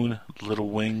 Delta Moon, Little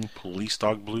Wing, Police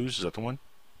Dog Blues. Is that the one?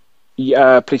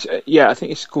 Yeah, please. Yeah, I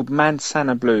think it's called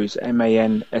Mansana Blues.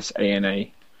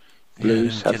 Mansana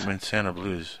Blues. Yeah, Mansana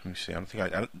Blues. Let me see. I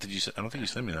don't think you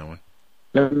sent me that one.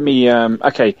 Let me.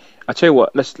 Okay, I tell you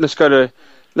what. Let's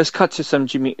cut to some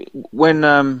Jimmy.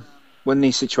 When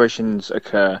these situations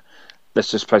occur, let's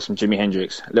just play some Jimi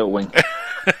Hendrix, Little Wing.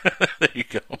 There you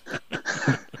go.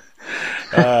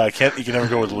 You can never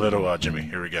go with Little Jimmy.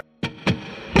 Here we go.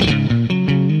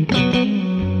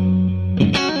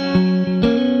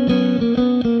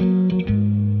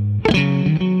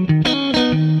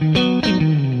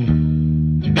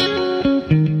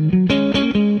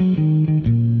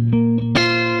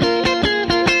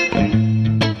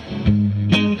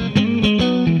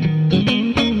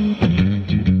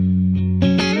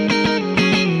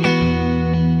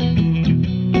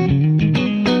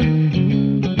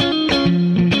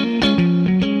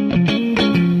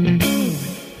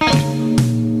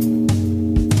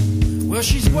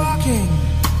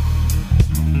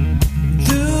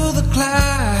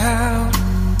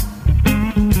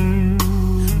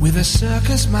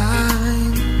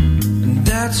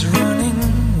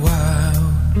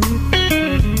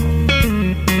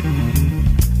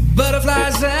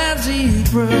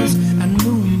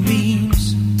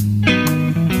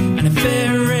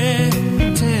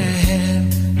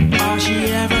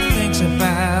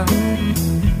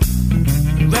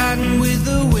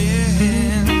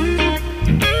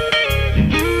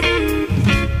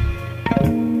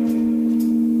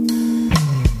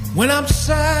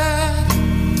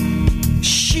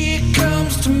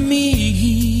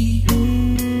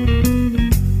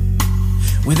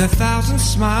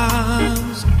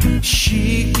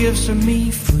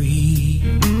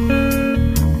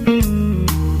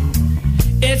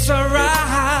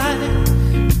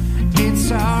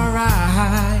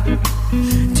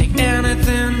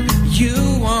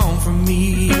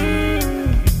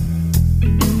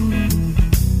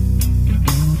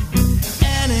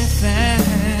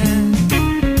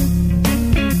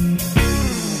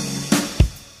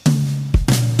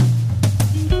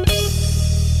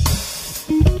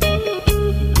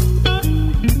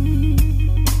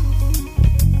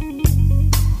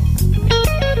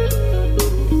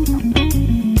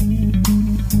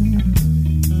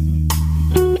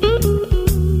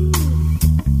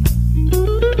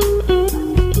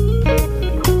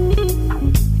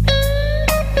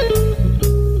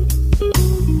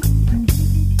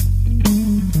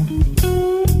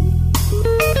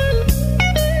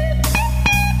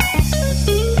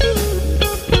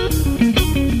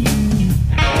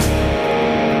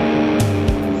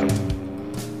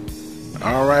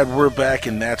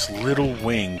 And that's Little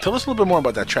Wing. Tell us a little bit more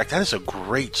about that track. That is a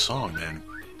great song, man.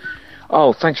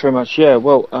 Oh, thanks very much. Yeah,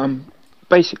 well,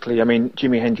 basically, I mean,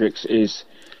 Jimi Hendrix is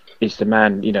the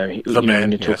man. You know,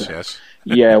 man. Yes.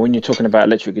 Yeah, when you're talking about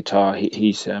electric guitar,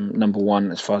 he's number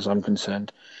one as far as I'm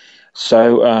concerned.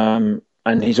 So,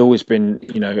 and he's always been,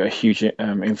 a huge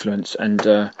influence. And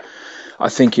I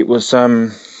think it was,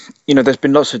 there's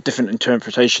been lots of different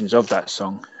interpretations of that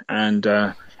song, and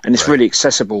it's really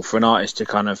accessible for an artist to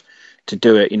kind of to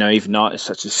do it. Even artists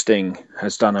such as Sting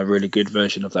has done a really good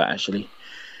version of that, actually.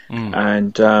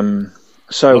 And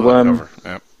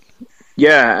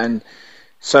yeah, and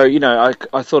so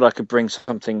I thought I could bring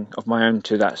something of my own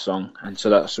to that song, and so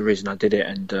that's the reason I did it.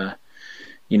 And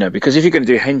because if you're going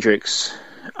to do Hendrix,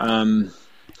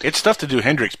 it's tough to do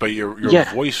Hendrix, but your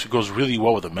voice goes really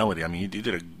well with the melody. I mean, you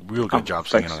did a real good job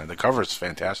singing on it. The cover is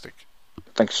fantastic.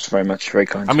 Thanks very much. Very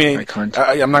kind. I mean, very kind.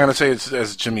 I'm not going to say it's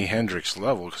as Jimi Hendrix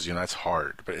level because that's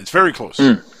hard, but it's very close.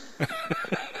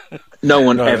 No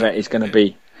one ever is going to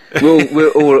be.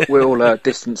 We're all a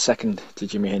distant second to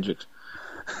Jimi Hendrix.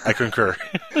 I concur.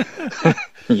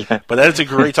 Yeah, but that is a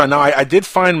great song. Now, I did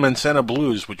find Mansana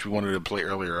Blues, which we wanted to play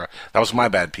earlier. That was my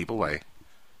bad, people. I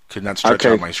could not stretch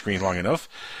out my screen long enough.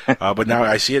 But now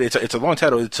I see it. It's a long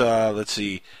title. It's let's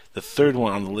see, the third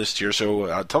one on the list here.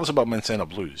 So tell us about Mansana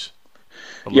Blues.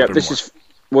 Yeah, this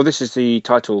is the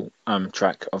title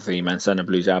track of the Mansana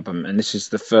Blues album, and this is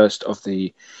the first of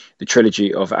the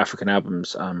trilogy of African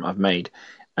albums I've made.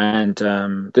 And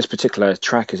this particular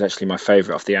track is actually my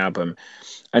favourite of the album,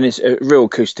 and it's a real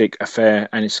acoustic affair.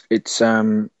 And it's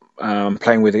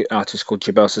playing with an artist called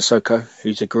Jabel Sissoko,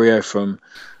 who's a griot from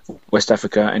West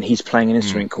Africa, and he's playing an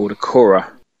instrument called a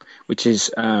kora, which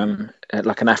is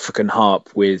like an African harp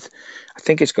with, I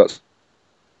think it's got.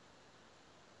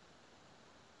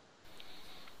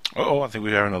 I think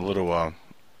we're having a little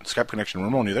Skype connection.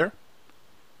 Ramon, you there?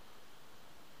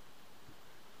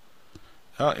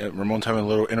 Oh, yeah, Ramon's having a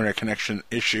little internet connection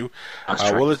issue.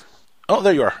 Oh,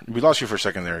 there you are. We lost you for a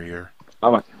second there. Your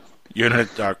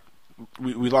internet.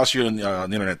 We lost you on the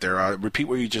internet there. Repeat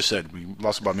what you just said. We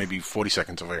lost about maybe 40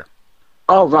 seconds of air.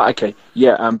 Oh, right, okay.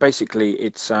 Yeah, basically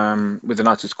it's with an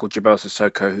artist called Jabel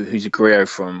Sissoko, who's a griot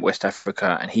from West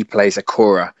Africa, and he plays a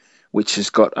kora, which has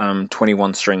got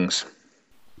 21 strings.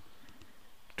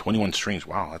 21 strings.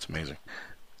 Wow, that's amazing.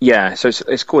 Yeah, so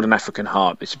it's called an African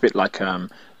harp. It's a bit like the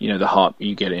harp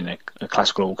you get in a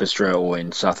classical orchestra or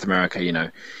in South America,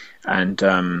 and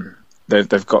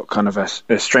they've got kind of a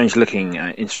strange looking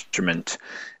instrument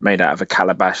made out of a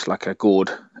calabash, like a gourd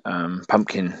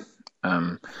pumpkin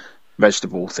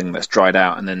vegetable thing that's dried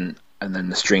out, and then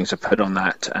the strings are put on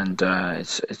that, and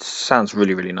it sounds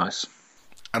really, really nice.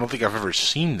 I don't think I've ever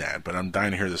seen that, but I'm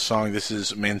dying to hear the song. This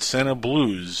is Mansana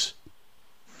Blues.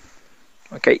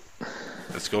 Okay.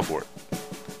 Let's go for it.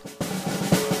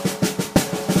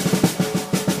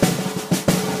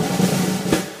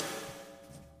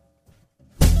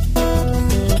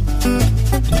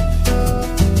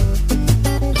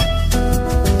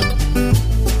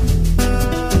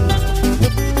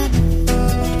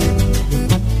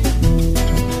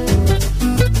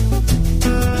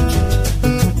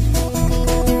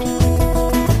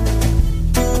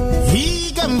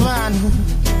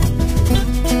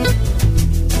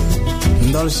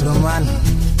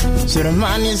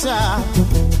 Surman is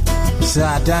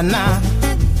Sadana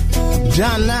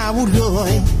Jana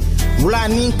Wuloy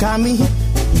Wulani Kami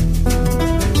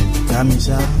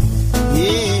Kamisa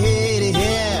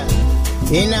Yeah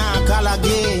Ina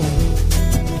Kalage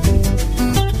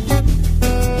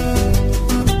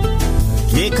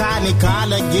Yekani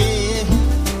Kalage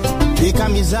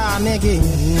Yekamisa Nege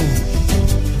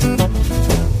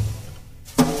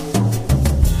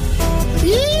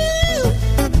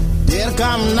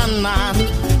Come nana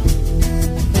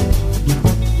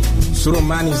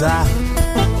Surumaniza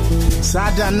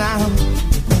Sadana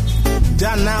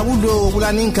Dana Wudo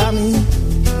Wulanin Kami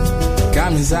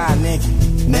Kamiza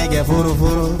Nege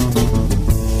Furu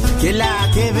Kila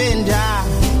Kevinda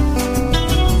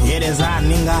Yereza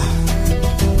Ninga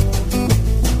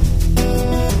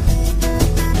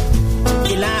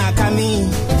Kila Kami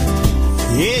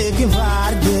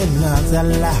Yekivarde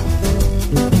Nazala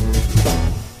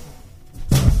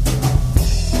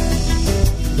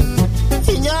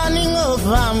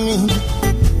Fami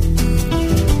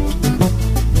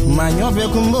Manyobe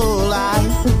kumbola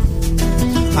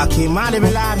Akimale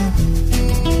belari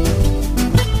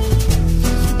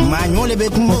Manyole be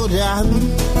kumbola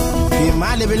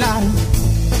Akimale belari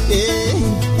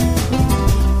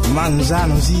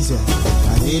Manzano zize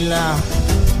Adila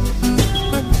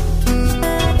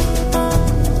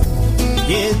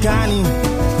Yekani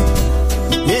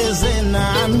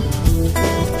Yezenan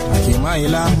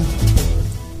Akimaila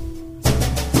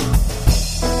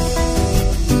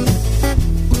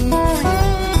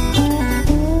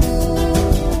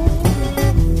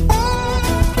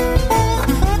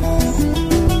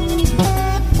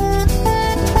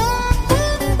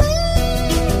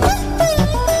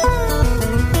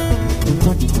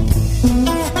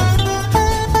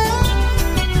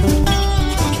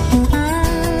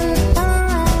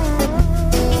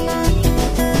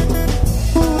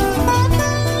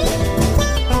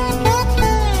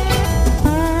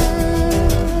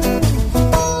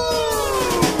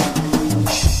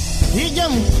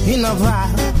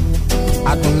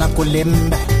Aduna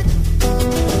kulembe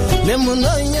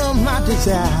Lemuno yo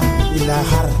matisa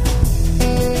ilahar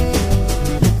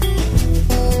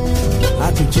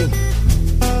Atuji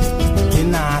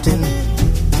Kinatin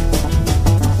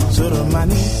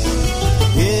Surumani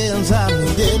Yenzami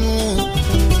deni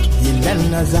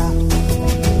Ilenaza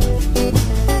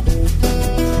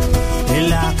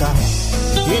Ilaka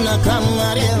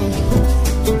Inakamariam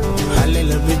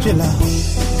Halila Bijila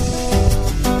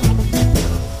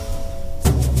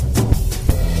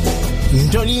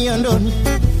Ndoli yondoni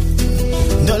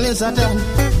Ndoli satan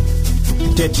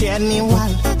Tetiani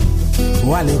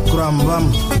Wale Krambam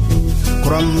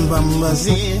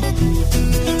bazi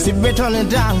Si betone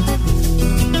down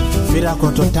Fira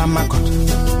koto tamakoto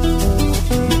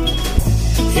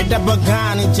Hita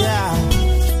bagani ja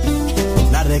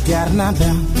La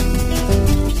regarnada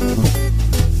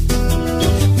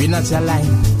Vina salai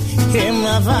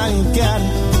Hema vanikar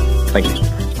Thank you.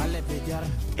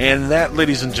 And that,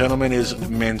 ladies and gentlemen, is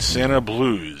Mansana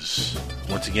Blues,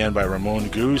 once again by Ramon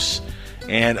Goose,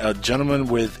 and a gentleman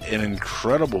with an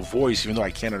incredible voice, even though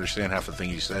I can't understand half the thing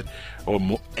he said, or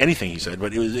anything he said,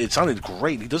 but it sounded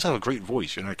great. He does have a great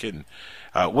voice, you're not kidding.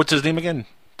 What's his name again?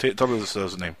 Tell us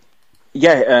his name.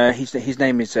 Yeah, his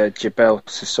name is Jabel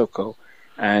Sissoko,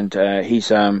 and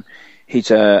he's a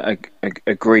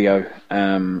griot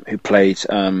who plays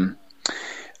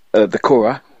the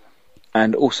kora,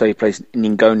 and also he plays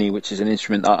ningoni, which is an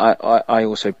instrument I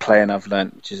also play and I've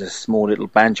learnt, which is a small little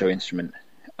banjo instrument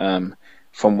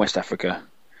from West Africa.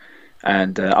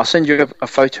 And I'll send you a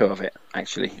photo of it,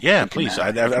 actually. Yeah, please.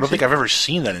 I don't think I've ever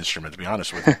seen that instrument, to be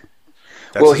honest with you.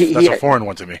 That's a foreign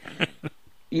one to me.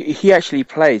 He actually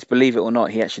plays, believe it or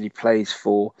not, he actually plays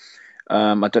for,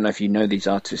 I don't know if you know these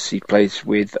artists, he plays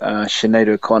with Sinead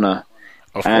O'Connor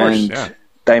and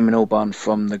Damon Albarn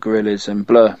from the Gorillaz and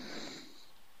Blur.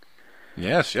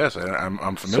 Yes,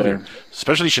 I'm familiar. So,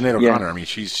 especially Sinead O'Connor. I mean,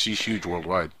 she's huge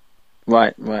worldwide.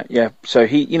 Right, yeah. So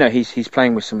he's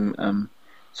playing with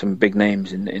some big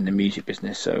names in the music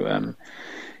business. So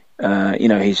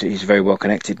he's very well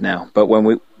connected now. But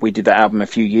when we did that album a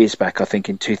few years back, I think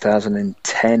in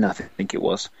 2010, I think it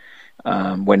was,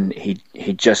 when he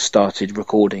just started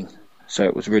recording. So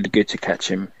it was really good to catch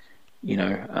him,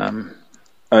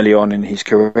 early on in his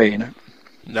career.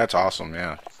 That's awesome.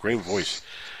 Yeah, great voice.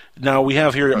 Now we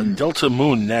have here Delta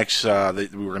Moon next that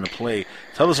we were going to play.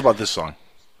 Tell us about this song.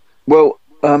 Well,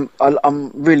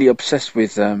 I'm really obsessed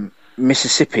with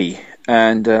Mississippi,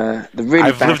 and I've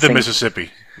lived in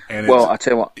Mississippi. And I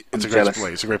tell you what, it's a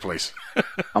great place.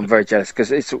 I'm very jealous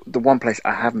because it's the one place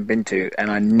I haven't been to,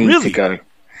 and I need to go.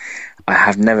 I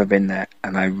have never been there,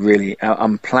 and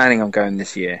I'm planning on going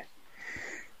this year.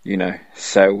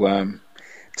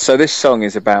 So this song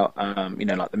is about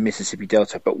like the Mississippi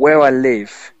Delta, but where I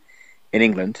live in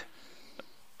England,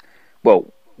 where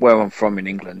I'm from in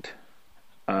England,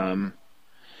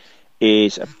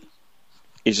 is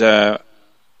a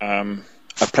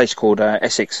place called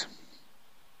Essex.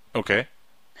 Okay.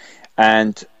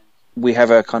 And we have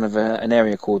a kind of an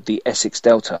area called the Essex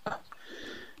Delta,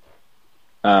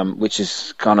 which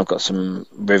is kind of got some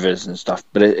rivers and stuff,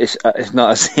 but it's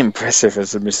not as impressive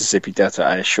as the Mississippi Delta,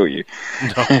 I assure you.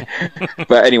 No.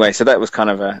 But anyway, so that was kind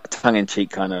of a tongue-in-cheek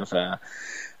kind of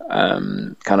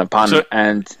pun,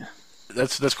 and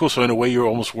that's cool. So in a way, you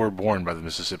almost were born by the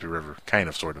Mississippi River, kind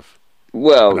of, sort of.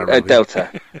 Well, really. a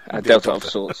delta of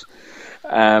sorts.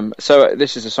 So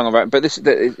this is a song about, but this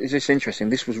is interesting.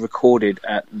 This was recorded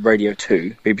at Radio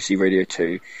 2, BBC Radio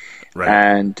 2, right.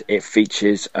 And it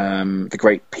features the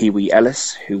great Pee Wee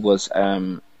Ellis, who was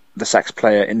the sax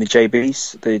player in the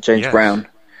JBs, the James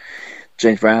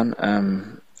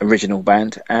Brown original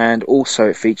band, and also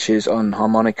it features on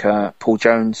harmonica Paul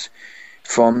Jones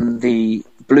from the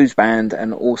blues band,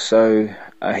 and also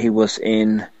he was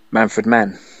in Manfred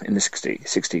Mann in the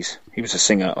 60s. He was a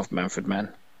singer of Manfred Mann.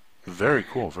 Very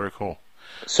cool, very cool.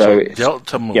 So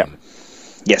Delta Moon. Yeah.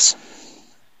 Yes.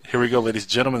 Here we go, ladies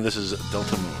and gentlemen. This is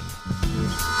Delta Moon.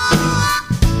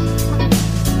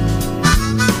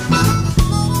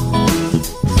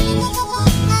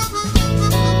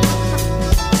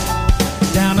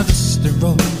 Down a distant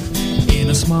road in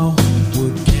a small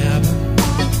wood cabin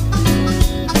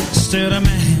stood a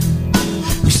man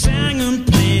who sang and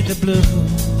played the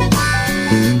blues.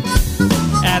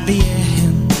 At the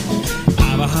end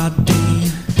of a hard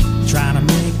day, trying to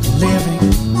make a living,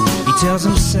 he tells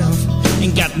himself,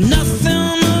 ain't got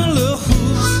nothing to lose.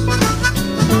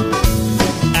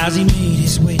 As he made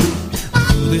his way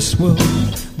through this world,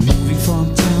 moving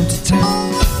from town to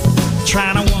town,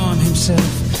 trying to warm himself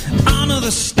under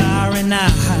the starry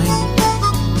night.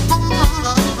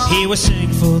 He was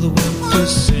singing for the workers,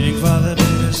 sing for the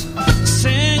beggars,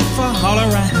 sing for all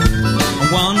around.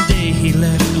 One day he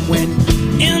left and went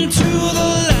into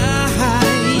the light.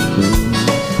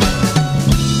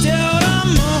 Delta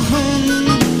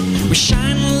Moon, we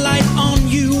shine a light on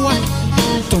you.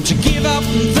 Don't you give up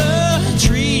the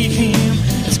dream,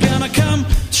 it's gonna come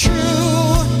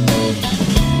true.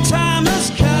 Time has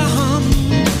come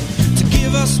to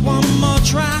give us one more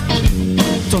try.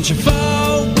 Don't you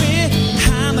fall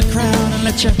behind the crowd and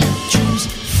let your dreams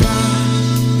fly.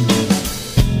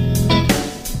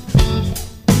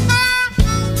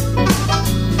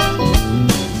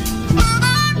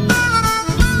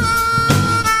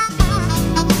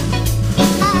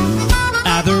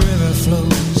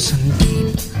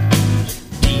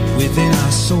 Within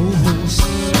our souls,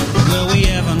 will we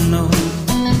ever know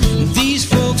these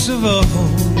folks of old?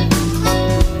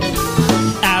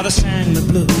 How they sang the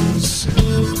blues,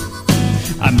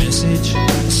 a message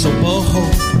so bold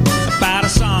about a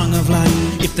song of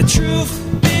life. If the truth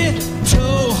be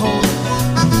told,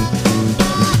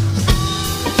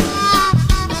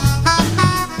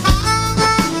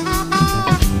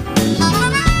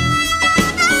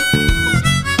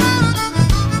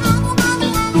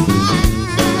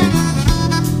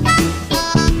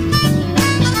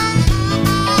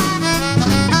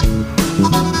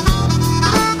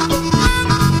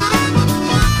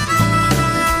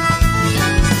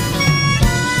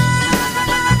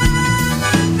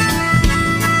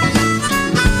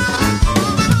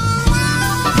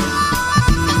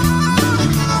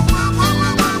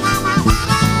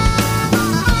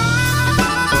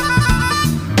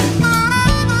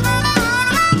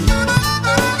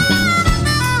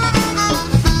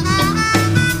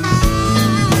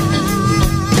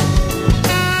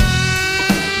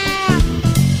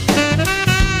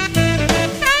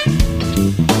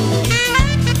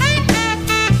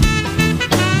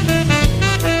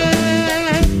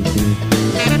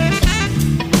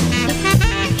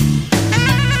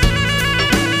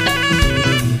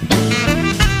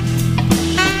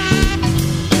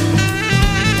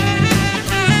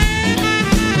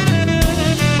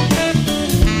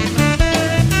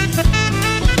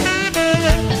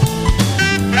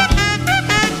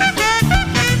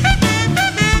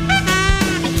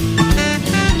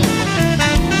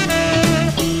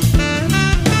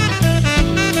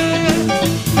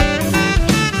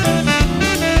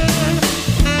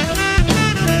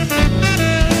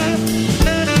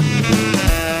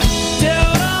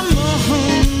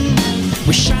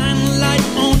 We shine a light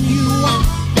on you.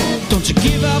 Don't you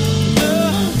give up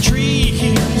the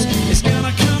dreams. It's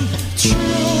gonna come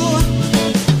true.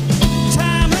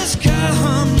 Time has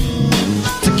come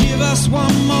to give us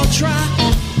one more try.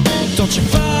 Don't you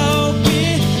fall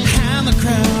behind the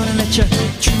crowd and let your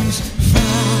dreams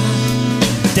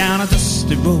fly. Down a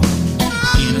dusty road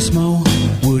in a small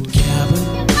wood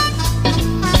cabin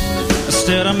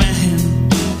stood a man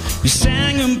who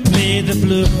sang and played the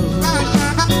blues.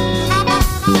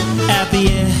 At the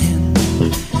end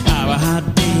of a hot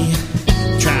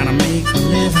day, trying to make a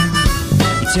living,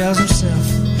 he tells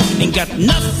himself, ain't got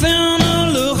nothing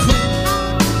to lose.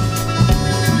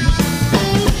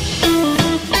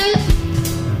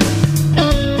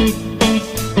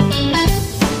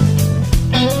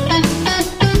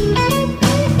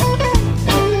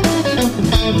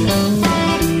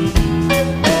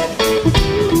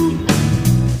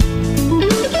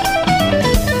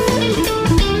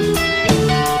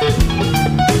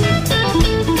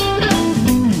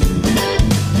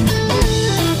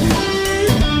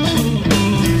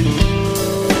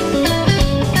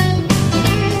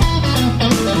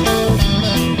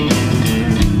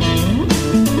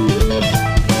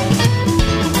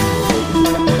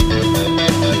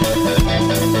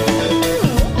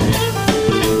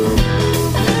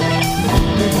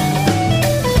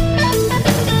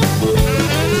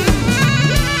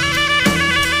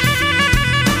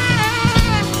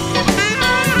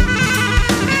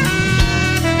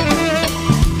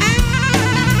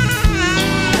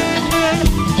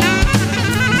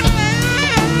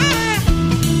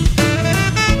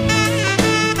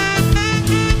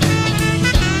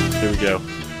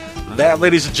 That,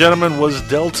 ladies and gentlemen, was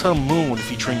Delta Moon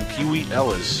featuring Pee Wee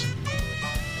Ellis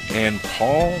and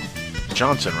Paul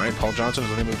Johnson, right? Paul Johnson is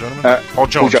the name of the gentleman? Paul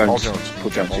Jones. Paul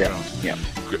Jones. Yeah.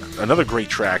 Another great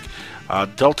track.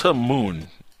 Delta Moon.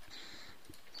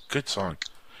 Good song.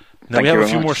 Now Thank we have you a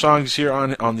few very more much. songs here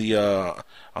on the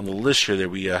list here that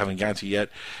we haven't gotten to yet.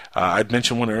 I'd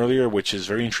mentioned one earlier, which is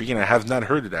very intriguing. I have not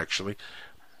heard it, actually.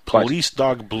 Police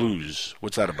Dog Blues.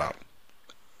 What's that about?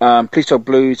 Police Dog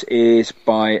Blues is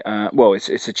by,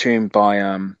 it's a tune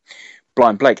by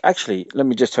Blind Blake. Actually, let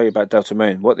me just tell you about Delta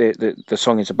Moon, what the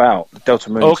song is about.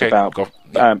 Delta Moon is about,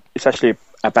 it's actually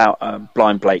about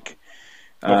Blind Blake.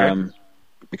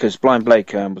 Because Blind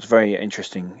Blake was a very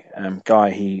interesting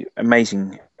guy. He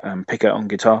amazing picker on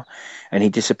guitar, and he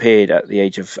disappeared at the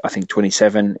age of, I think,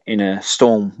 27 in a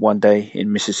storm one day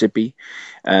in Mississippi,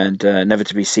 and never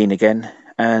to be seen again.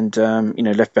 And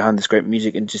left behind this great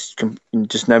music, and just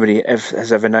nobody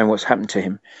has ever known what's happened to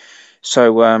him.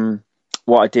 So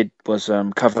what I did was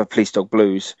cover Police Dog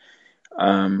Blues,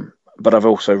 but I've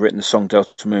also written the song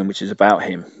Delta Moon, which is about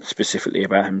him, specifically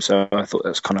about him. So I thought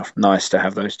that's kind of nice to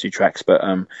have those two tracks. But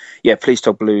Police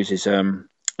Dog Blues is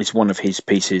one of his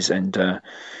pieces, and I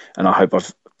hope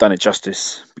I've done it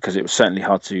justice, because it was certainly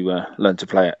hard to learn to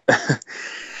play it.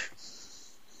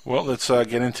 Well, let's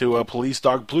get into Police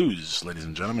Dog Blues, ladies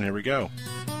and gentlemen. Here we go.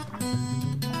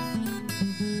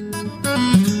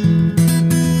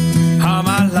 All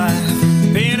my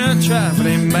life been a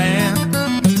traveling man.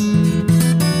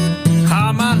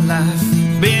 All my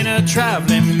life been a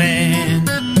traveling man.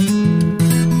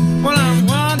 Well, I'm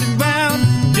wandering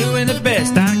around doing the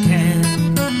best I can.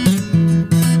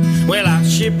 Well, I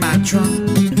shipped my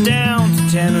trunk down to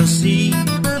Tennessee.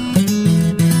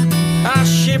 I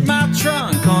shipped my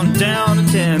trunk on down to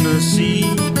Tennessee.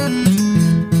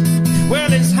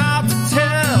 Well, it's hard to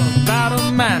tell about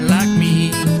a man like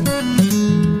me.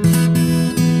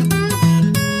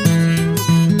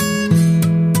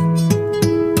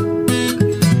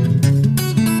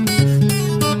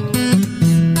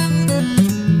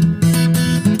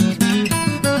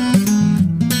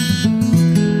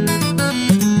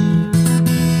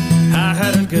 I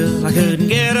had a girl, I couldn't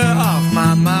get her off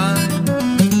my mind.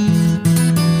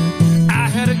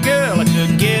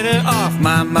 Get her off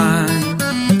my mind.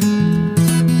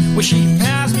 Well, she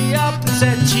passed me up and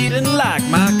said she didn't like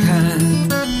my kind.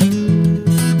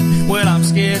 Well, I'm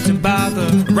scared to bother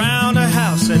around her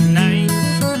house at night.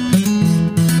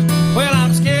 Well,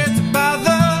 I'm scared to bother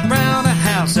around her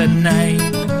house at night.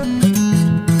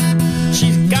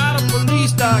 She's got a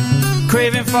police dog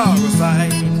craving for a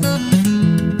fight.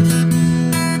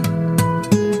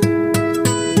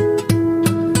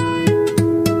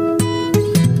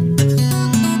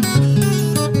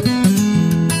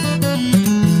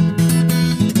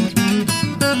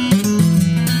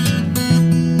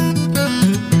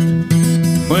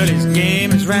 Well, his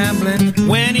game is rambling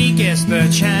when he gets the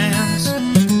chance.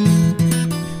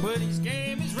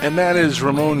 And that is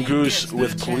Ramon Goose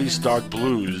with Police Dog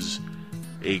Blues.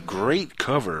 A great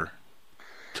cover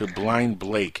to Blind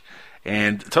Blake.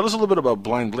 And tell us a little bit about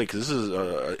Blind Blake, because this is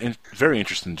a very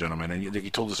interesting gentleman. And you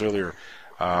told us earlier,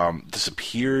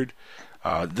 disappeared.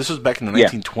 This was back in the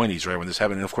 1920s, right, when this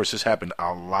happened. And, of course, this happened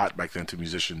a lot back then to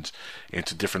musicians and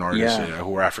to different artists who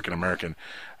were African-American.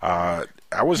 I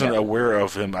wasn't aware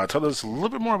of him. Tell us a little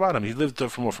bit more about him. He lived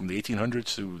from the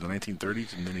 1800s to the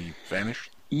 1930s, and then he vanished?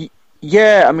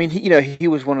 Yeah, I mean, he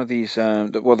was one of these,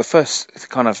 the first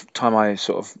kind of time I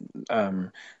sort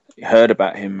of heard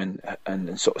about him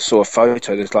and sort of saw a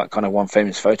photo. There's like kind of one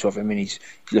famous photo of him, and he's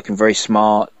looking very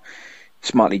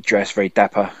smartly dressed, very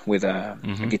dapper, with a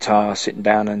guitar, sitting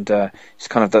down, and it's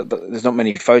kind of there's not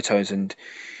many photos, and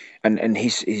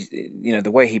he's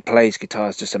the way he plays guitar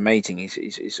is just amazing.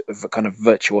 He's a kind of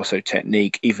virtuoso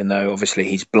technique, even though obviously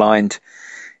he's blind.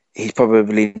 He's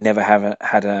probably never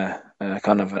had a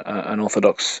kind of an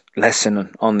orthodox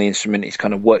lesson on the instrument. He's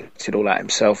kind of worked it all out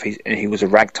himself. He was a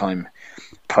ragtime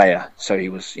player, so he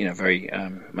was very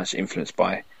much influenced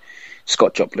by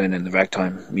Scott Joplin and the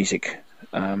ragtime music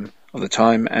of the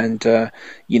time, and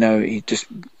he just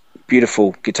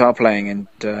beautiful guitar playing,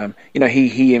 and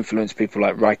he influenced people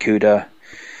like Ry Cooder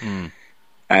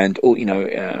and all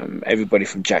everybody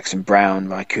from Jackson Browne,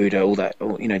 Ry Cooder, all that,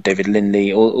 David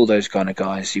Lindley, all those kind of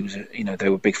guys. He was they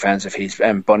were big fans of his,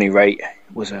 and Bonnie Raitt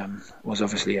was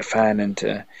obviously a fan,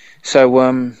 and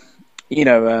so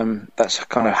that's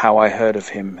kind of how I heard of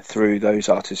him, through those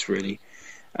artists really,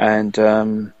 and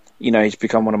he's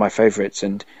become one of my favorites.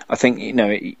 And I think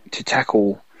to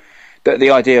tackle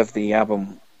the idea of the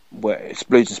album, where it's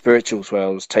Blues and Spirituals, where I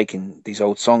was taking these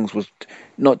old songs, was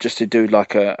not just to do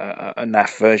like a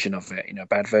naff version of it, a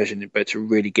bad version, but to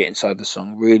really get inside the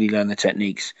song, really learn the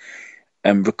techniques,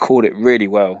 and record it really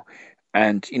well,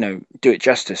 and do it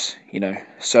justice.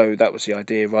 So that was the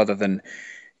idea, rather than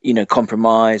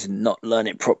compromise and not learn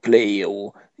it properly,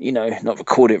 or not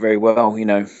record it very well.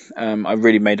 I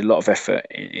really made a lot of effort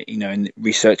in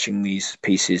researching these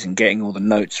pieces and getting all the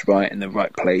notes right in the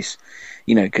right place,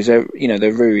 because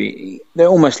they're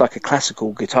almost like a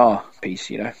classical guitar piece,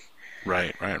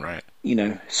 Right.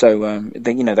 So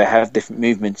they have different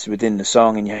movements within the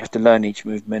song, and you have to learn each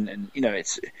movement, and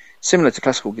it's similar to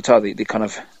classical guitar, the kind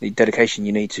of the dedication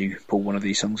you need to pull one of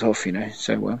these songs off,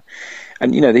 So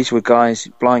and these were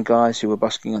blind guys who were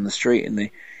busking on the street in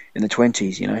the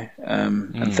 20s,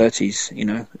 and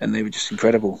 30s, and they were just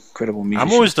incredible musicians.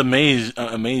 I'm always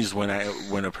amazed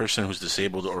when a person who's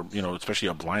disabled, or especially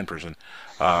a blind person,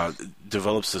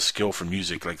 develops the skill for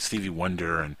music, like Stevie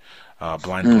Wonder and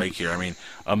Blind Blake here. I mean,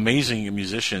 amazing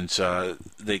musicians.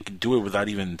 They can do it without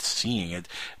even seeing it.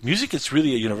 Music, it's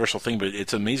really a universal thing, but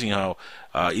it's amazing how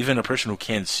even a person who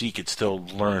can't see could still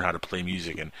learn how to play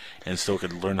music and still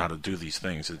could learn how to do these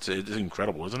things. It's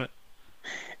incredible, isn't it?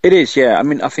 It is, yeah. I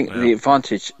mean, I think the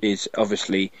advantage is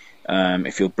obviously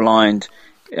if you're blind,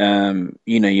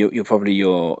 you're probably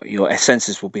your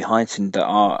senses will be heightened that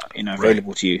are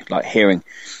available to you, like hearing.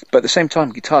 But at the same time,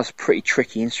 guitar's a pretty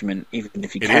tricky instrument, even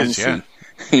if you can see.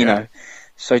 You know,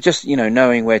 so just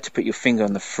knowing where to put your finger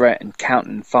on the fret and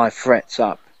counting 5 frets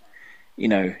up,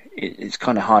 it's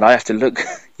kind of hard. I have to look.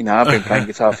 I've been playing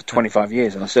guitar for 25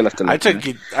 years, and I still have to look.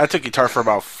 I took guitar for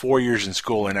about 4 years in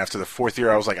school, and after the 4th year,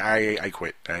 I was like, I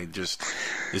quit.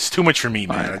 It's too much for me,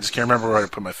 man. I just can't remember where I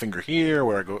put my finger here,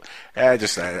 where I go. I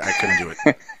couldn't do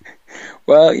it.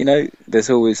 Well,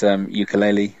 there's always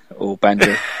ukulele or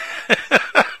banjo.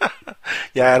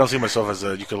 Yeah, I don't see myself as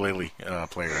a ukulele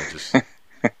player.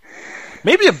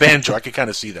 Maybe a banjo. I could kind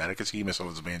of see that. I could see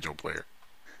myself as a banjo player.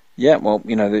 Yeah, well,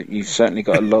 you've certainly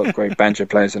got a lot of great banjo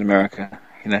players in America,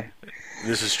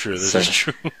 This is true. This is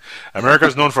true.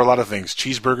 America's known for a lot of things.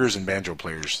 Cheeseburgers and banjo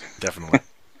players, definitely.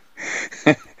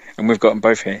 And we've got them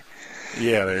both here.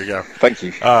 Yeah, there you go. Thank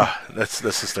you. That's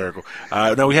hysterical.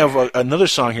 Now we have another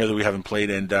song here that we haven't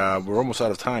played, and we're almost out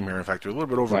of time here. In fact, we're a little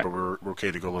bit over, but we're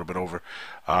okay to go a little bit over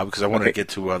because I wanted to get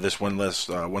to this one last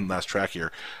track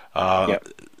here.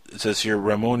 It says here,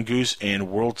 Ramon Goose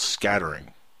and World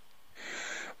Scattering.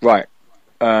 Right.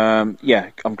 I'm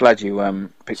glad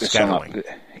you picked this song up.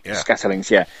 Yeah.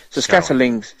 Scatterlings, yeah. So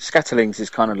scatterlings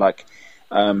is kind of like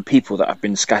people that have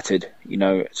been scattered,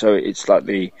 So it's like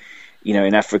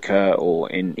in Africa or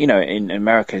in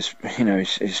America is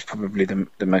probably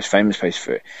the most famous place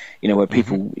for it. Where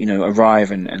people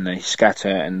arrive and they scatter,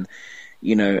 and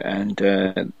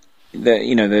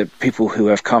the people who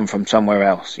have come from somewhere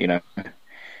else,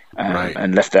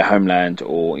 and left their homeland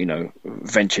or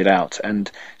ventured out.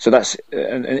 And so that's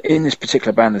in this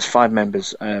particular band there's 5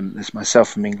 members. There's myself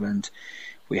from England.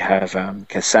 We have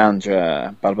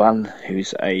Cassandra Balban,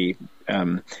 who's a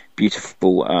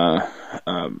beautiful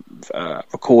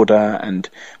recorder and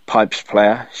pipes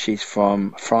player. She's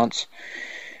from France.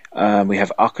 We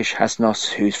have Arkush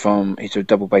Hasnos, he's a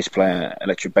double bass player,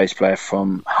 electric bass player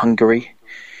from Hungary.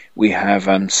 We have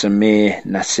Samir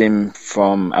Nassim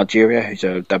from Algeria, who's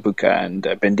a dabuka and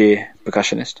bendir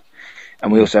percussionist.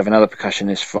 And we also have another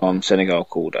percussionist from Senegal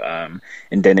called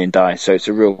Ndene Ndai. So it's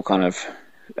a real kind of,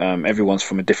 everyone's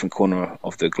from a different corner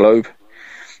of the globe.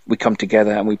 We come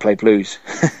together and we play blues.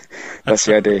 That's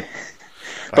the idea.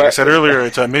 Like I said earlier,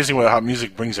 it's amazing how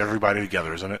music brings everybody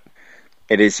together, isn't it?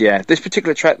 It is, yeah. This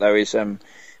particular track, though, is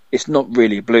it's not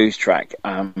really a blues track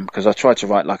because I tried to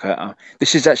write like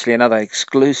this is actually another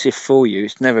exclusive for you.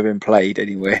 It's never been played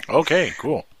anywhere. Okay,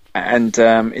 cool. And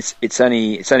it's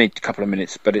only a couple of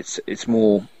minutes, but it's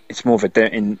more of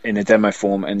in a demo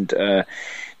form. And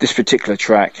this particular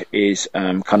track is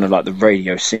kind of like the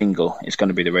radio single. It's going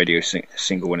to be the radio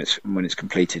single when it's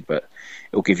completed, but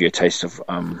it will give you a taste of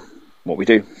what we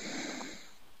do.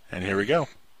 And here we go,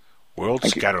 World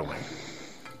Scatterling.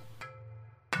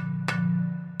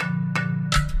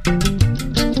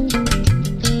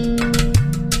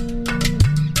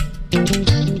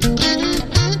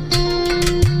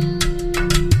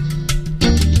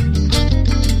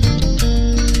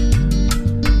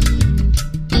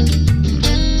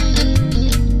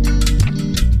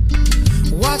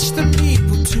 Watch the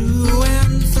people to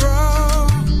and fro,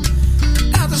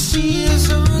 how the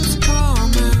seasons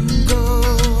come and go.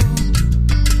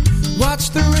 Watch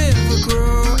the river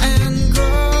grow and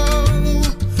grow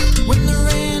when the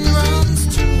rain runs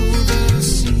to the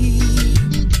sea.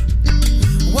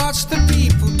 Watch the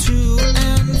people to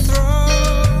and fro,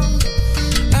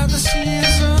 how the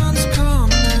seasons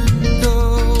come and go.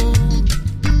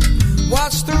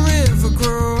 Watch the river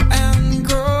grow and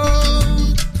grow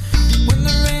when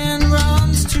the rain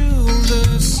runs to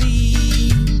the sea.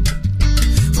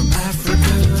 From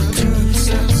Africa to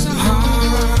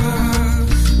Sahara,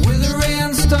 where the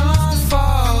rains don't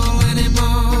fall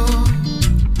anymore.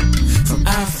 From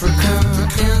Africa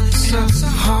and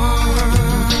Sahara,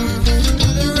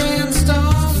 where the rains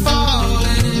don't fall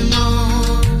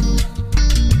anymore.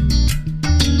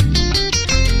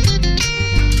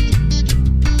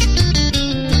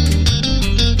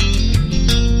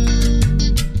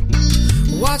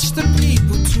 Watch the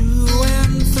people to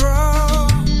and fro,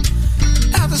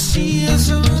 how the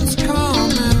seasons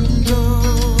come and go.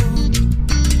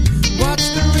 Watch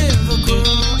the river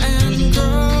grow and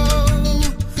grow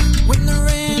when the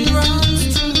rain runs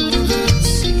to the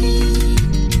sea.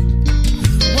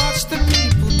 Watch the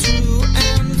people to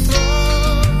and fro,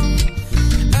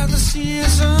 how the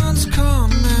seasons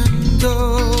come and go.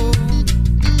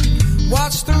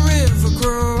 Watch the river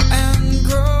grow and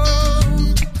grow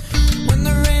when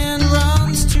the rain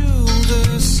runs to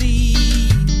the sea.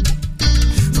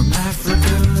 From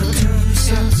Africa to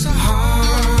Sahara,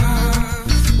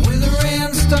 where the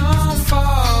rains don't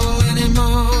fall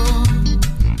anymore.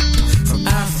 From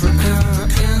Africa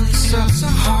and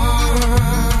Sahara,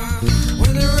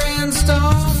 where the rains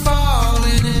don't fall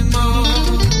anymore.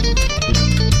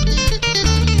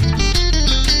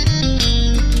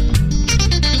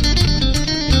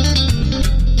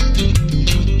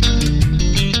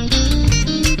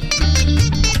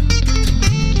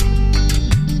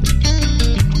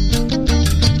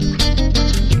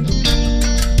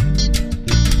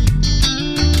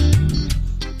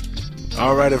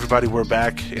 All right, everybody, we're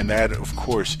back, and that, of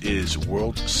course, is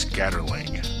World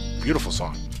Scatterling. Beautiful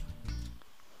song.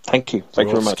 Thank you. Thank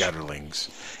you very much. Scatterlings.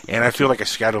 And I feel like a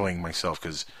scatterling myself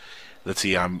because, let's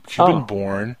see, I'm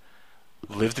Cuban-born,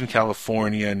 lived in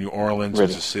California, New Orleans,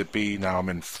 Really? Mississippi. Now I'm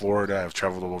in Florida. I've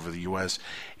traveled all over the U.S.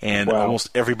 And Wow.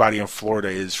 almost everybody in Florida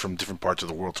is from different parts of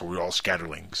the world, so we're all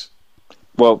scatterlings.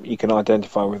 Well, you can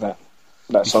identify with that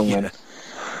song then.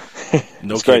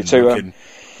 No It's kidding, great. So, no kidding.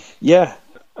 yeah.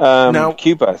 Now-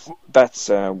 Cuba, that's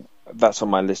on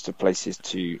my list of places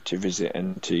to visit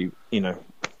and to,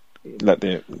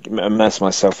 immerse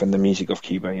myself in the music of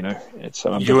Cuba, It's,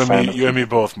 I'm a big fan of You and me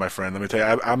both, my friend. Let me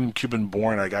tell you, I'm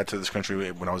Cuban-born. I got to this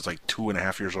country when I was like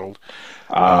 2.5 years old.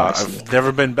 I've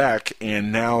never been back,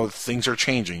 and now things are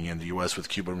changing in the U.S. with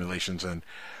Cuban relations, and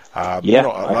a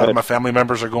lot of my family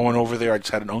members are going over there. I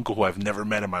just had an uncle who I've never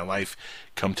met in my life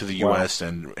come to the U.S.,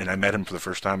 and I met him for the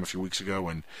first time a few weeks ago,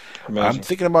 and I'm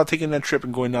thinking about taking that trip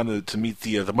and going down to meet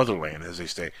the motherland, as they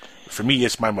say. For me,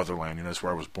 it's my motherland. That's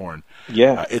where I was born.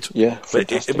 Yeah,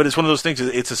 but it's one of those things.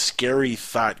 It's a scary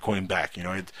thought going back.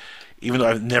 Even though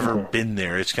I've never been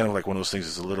there, it's kind of like one of those things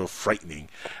that's a little frightening.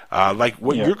 Like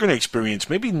what you're going to experience,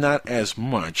 maybe not as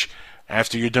much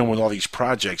after you're done with all these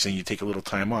projects and you take a little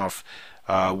time off.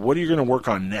 What are you going to work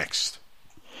on next?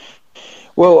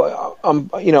 Well, I'm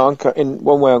in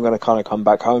one way I'm going to kind of come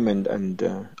back home and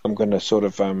I'm going to sort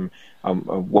of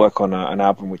work on an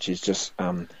album which is just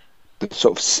the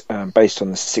sort of based on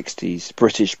the 60s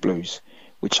British blues,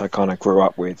 which I kind of grew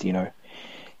up with,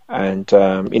 and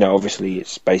obviously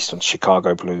it's based on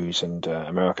Chicago blues and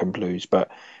American blues, but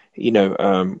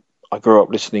I grew up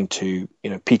listening to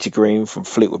Peter Green from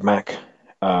Fleetwood Mac,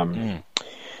 Black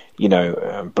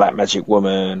Magic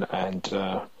Woman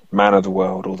and Man of the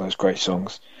World, all those great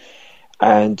songs,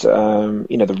 and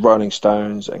the Rolling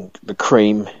Stones and the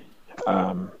Cream,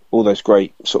 all those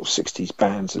great sort of 60s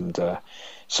bands, and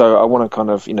so I want to kind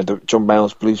of the John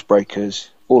Mayall's Blues Breakers,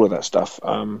 all of that stuff.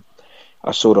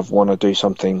 I sort of want to do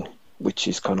something which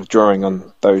is kind of drawing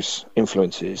on those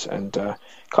influences and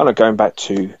kind of going back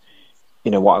to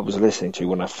what I was listening to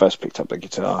when I first picked up the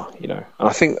guitar, and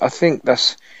I think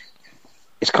that's,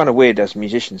 it's kind of weird as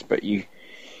musicians, but you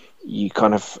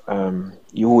kind of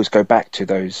you always go back to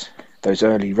those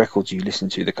early records you listen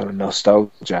to, the kind of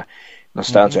nostalgia,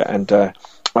 and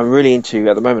I'm really into,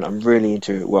 at the moment,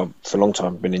 well, for a long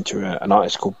time I've been into an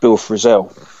artist called Bill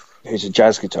Frisell, who's a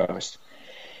jazz guitarist,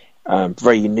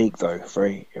 very unique though,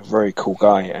 very cool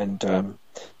guy, and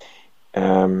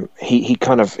he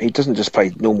doesn't just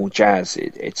play normal jazz.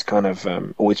 It's kind of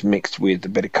always mixed with a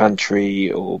bit of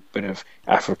country or a bit of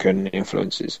African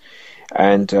influences,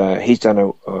 and he's done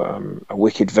a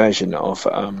wicked version of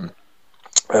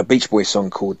a Beach Boys song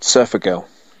called Surfer Girl,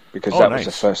 because that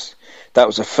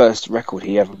was the first record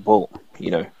he ever bought,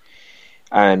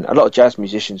 and a lot of jazz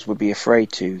musicians would be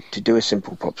afraid to do a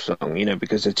simple pop song,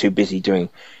 because they're too busy doing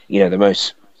the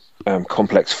most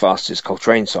complex, fastest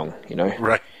Coltrane song,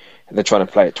 right. They're trying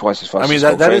to play it twice as fast. I mean,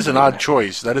 as that is an odd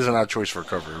choice. That is an odd choice for a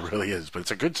cover. It really is, but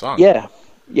it's a good song. Yeah,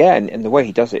 and the way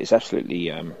he does it is absolutely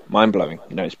mind blowing.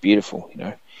 It's beautiful.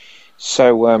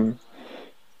 So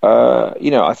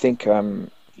I think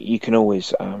you can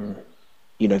always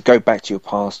go back to your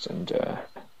past, and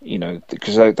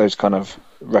because those kind of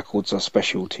records are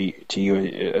special to you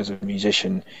as a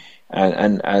musician,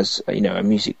 and as a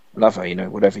music lover,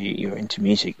 whatever you're into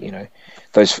music,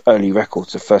 those early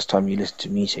records, the first time you listen to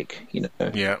music,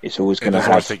 it's always going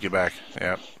to take you back.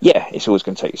 Yeah, it's always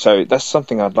going to take. So that's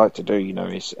something I'd like to do,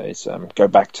 is go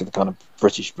back to the kind of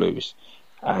British blues,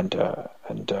 and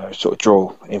sort of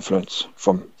draw influence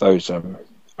from those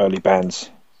early bands,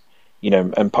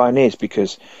 and pioneers,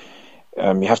 because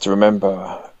you have to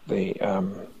remember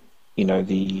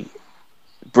the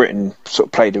Britain sort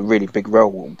of played a really big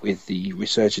role with the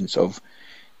resurgence of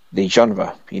the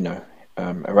genre,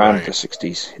 around the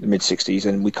 60s, the mid 60s,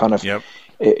 and we kind of,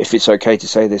 if it's okay to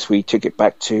say this, we took it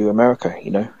back to America,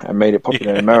 and made it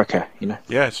popular in America,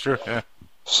 Yeah, it's true. Yeah.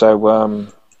 So,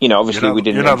 obviously we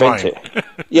didn't invent it.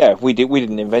 Yeah, we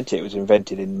didn't invent it. It was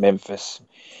invented in Memphis,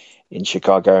 in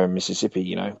Chicago and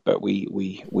Mississippi, but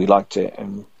we liked it,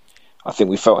 and I think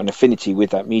we felt an affinity with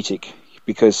that music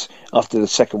because after the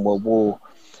Second World War,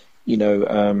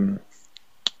 England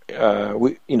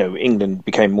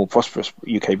became more prosperous,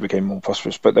 UK became more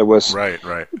prosperous, but there was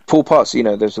poor parts.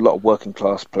 There's a lot of working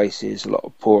class places, a lot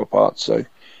of poorer parts. So,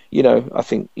 I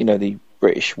think the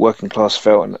British working class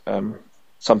felt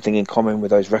something in common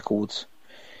with those records,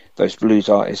 those blues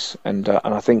artists, and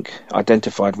I think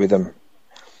identified with them.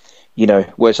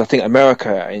 Whereas I think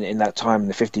America in that time in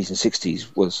the 50s and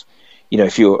 60s was,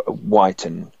 if you were white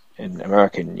and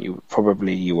American, you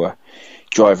were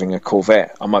driving a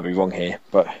Corvette. I might be wrong here,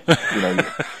 but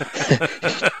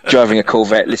driving a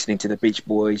Corvette, listening to the Beach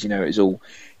Boys. It was all,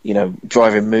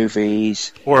 driving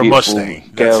movies or a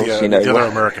Mustang. Girls, that's the other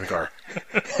American car.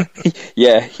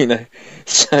 Yeah,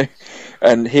 So,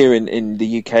 and here in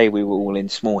the UK, we were all in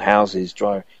small houses,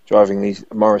 driving these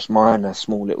Morris Minor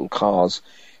small little cars,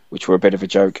 which were a bit of a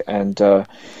joke. And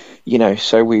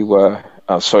so we were.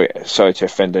 Sorry to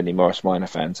offend any Morris Minor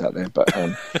fans out there, but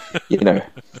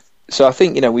so I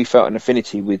think we felt an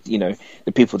affinity with the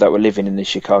people that were living in the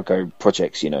Chicago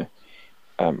projects, in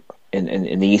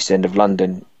the East End of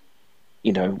London,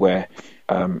 where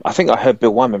I think I heard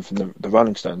Bill Wyman from the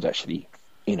Rolling Stones actually,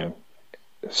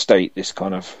 state this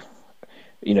kind of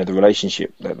the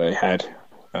relationship that they had,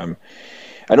 and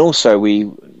also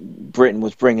Britain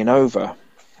was bringing over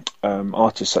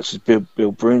artists such as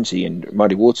Bill Brunsey and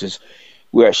Muddy Waters.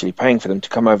 We're actually paying for them to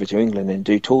come over to England and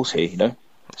do tours here,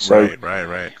 So,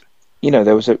 right.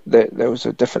 There was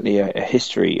definitely a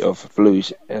history of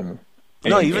blues. Even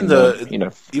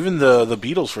the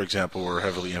Beatles, for example, were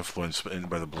heavily influenced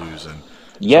by the blues, and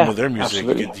some of their music.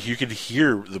 You could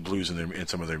hear the blues in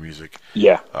some of their music.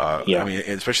 Yeah. I mean,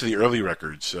 especially the early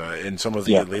records, and some of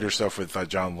the later stuff with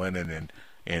John Lennon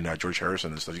and George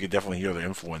Harrison and stuff. You can definitely hear their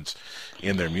influence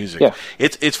in their music. Yeah.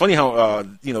 It's funny how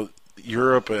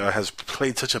Europe has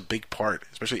played such a big part,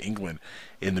 especially England,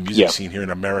 in the music scene here in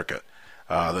America.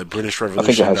 The British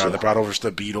Revolution, they brought over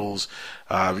the Beatles,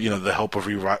 the help of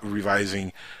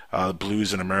revising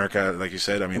blues in America, like you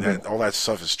said. I mean, all that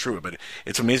stuff is true, but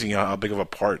it's amazing how big of a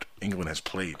part England has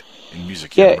played in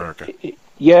music here in America.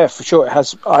 Yeah, for sure it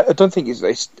has. I don't think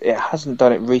it hasn't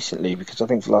done it recently, because I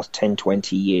think for the last 10,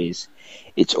 20 years,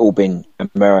 it's all been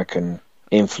American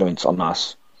influence on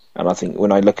us. And I think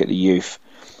when I look at the youth,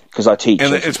 because I teach,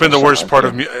 and it's been the worst part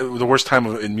of the worst time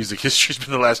in music history. It's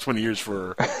been the last 20 years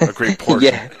for a great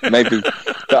portion. Yeah, maybe.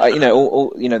 But all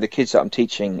the kids that I'm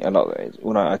teaching, a lot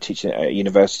when I teach at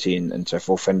university and so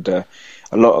forth, and a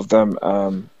lot of them,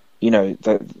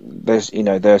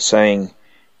 they're saying,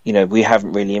 we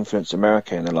haven't really influenced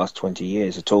America in the last 20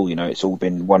 years at all. It's all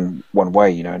been one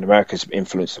way. And America's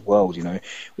influenced the world.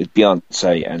 With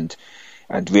Beyonce and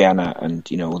Rihanna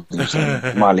and all these,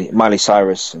 Miley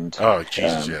Cyrus and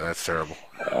Jesus, that's terrible.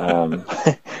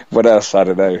 What else? I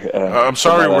don't know. I'm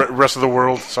sorry, rest of the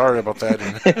world. Sorry about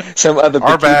that. Some other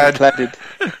bad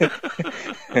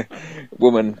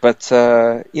woman, but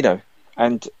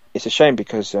and it's a shame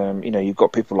because you've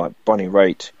got people like Bonnie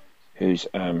Raitt, who's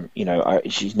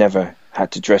she's never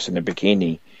had to dress in a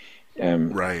bikini,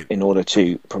 in order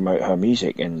to promote her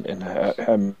music, and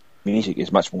her music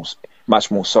is much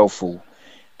more soulful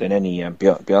than any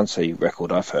Beyonce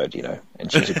record I've heard,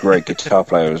 and she's a great guitar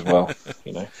player as well,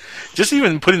 Just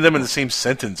even putting them in the same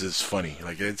sentence is funny.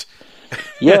 Like it's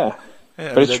but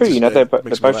it's true. They're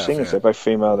both singers. They're both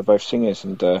female. They're both singers,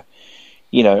 and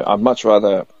I'd much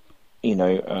rather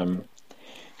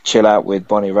chill out with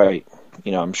Bonnie Raitt.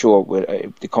 I'm sure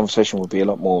the conversation would be a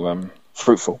lot more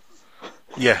fruitful.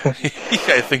 Yeah,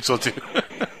 I think so too.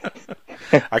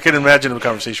 I can imagine a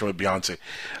conversation with Beyonce,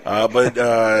 but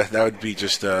that would be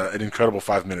just an incredible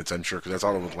 5 minutes, I'm sure, because that's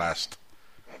all it would last.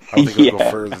 I don't think it'll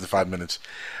go further than 5 minutes.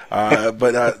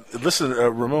 But listen,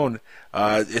 Ramon,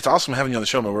 it's awesome having you on the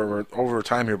show, man. We're over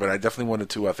time here, but I definitely wanted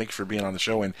to thank you for being on the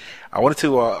show, and I wanted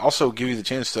to also give you the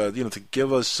chance to to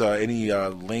give us any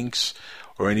links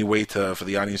or any way for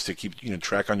the audience to keep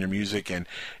track on your music, and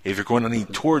if you're going on any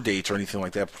tour dates or anything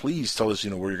like that, please tell us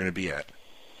where you're going to be at.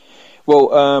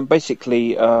 Well,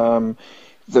 basically, the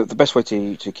best way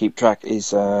to keep track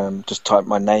is just type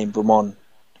my name, Ramon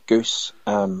Goose,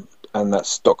 and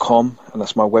that's .com, and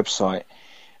that's my website.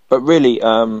 But really,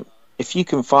 if you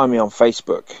can find me on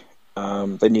Facebook,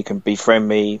 then you can befriend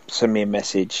me, send me a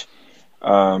message,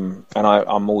 and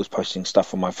I'm always posting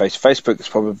stuff on my Facebook is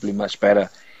probably much better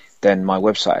than my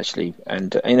website, actually.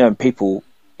 And people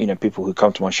who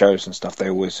come to my shows and stuff, they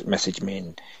always message me,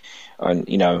 and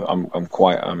I'm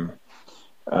quite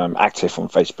active on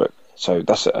Facebook, so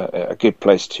that's a good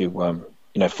place to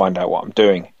find out what I'm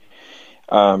doing.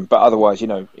 But otherwise,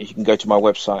 you can go to my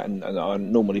website, and I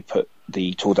normally put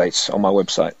the tour dates on my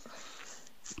website.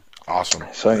 Awesome.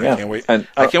 So I can't wait. And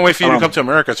I can't wait for you to come to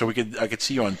America so I could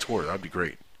see you on tour. That'd be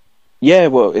great. Yeah,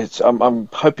 well, I'm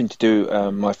hoping to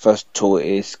do my first tour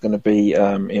is going to be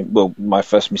my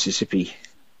first Mississippi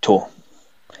tour.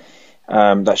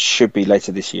 That should be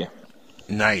later this year.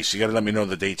 Nice. You got to let me know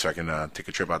the date so I can take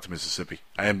a trip out to Mississippi.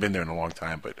 I haven't been there in a long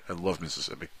time, but I love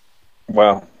Mississippi.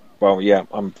 Well, yeah,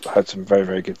 I've heard some very,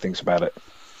 very good things about it.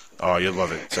 Oh, you'll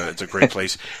love it. It's a great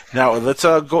place. Now, let's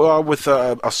go with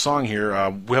a song here.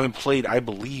 We haven't played I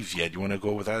Believe yet. You want to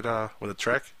go with that, with a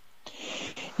track?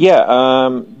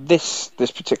 Yeah, this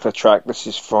particular track, this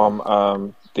is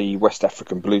from the West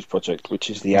African Blues Project, which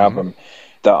is the album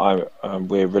that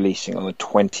we're releasing on the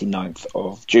 29th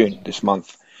of June this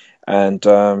month. And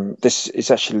this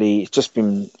is actually,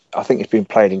 I think it's been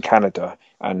played in Canada,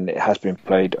 and it has been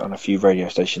played on a few radio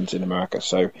stations in America.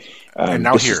 So, and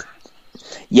now here.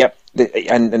 Yep,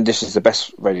 and this is the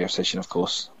best radio station, of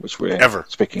course, which we're ever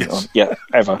speaking on. Yeah,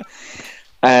 ever.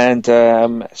 And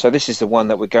so this is the one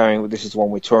that we're going with. This is the one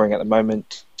we're touring at the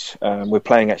moment. We're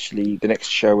playing, actually, the next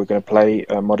show we're going to play,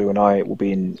 Modu and I, will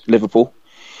be in Liverpool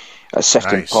at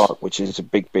Sefton Park, which is a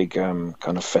big kind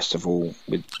of festival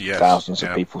with thousands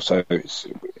of people. So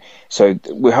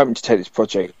we're hoping to take this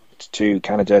project to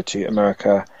Canada, to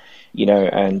America,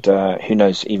 and who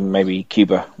knows, even maybe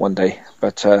Cuba one day.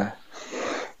 But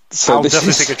I'll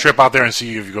definitely take a trip out there and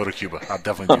see you if you go to Cuba. I'll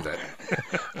definitely do that.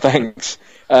 Thanks.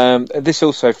 This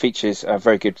also features a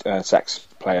very good sax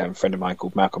player and friend of mine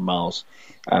called Malcolm Miles.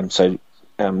 So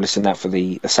listen out for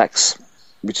the sax,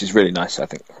 which is really nice, I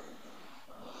think.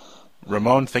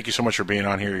 Ramon, thank you so much for being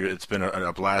on here. It's been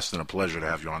a blast and a pleasure to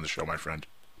have you on the show, my friend.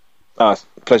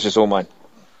 Pleasure's all mine.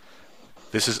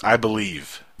 This is I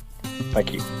Believe.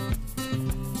 Thank you.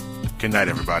 Good night,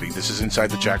 everybody. This is Inside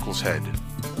the Jackal's Head.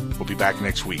 We'll be back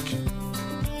next week.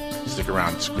 Stick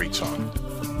around. It's a great song.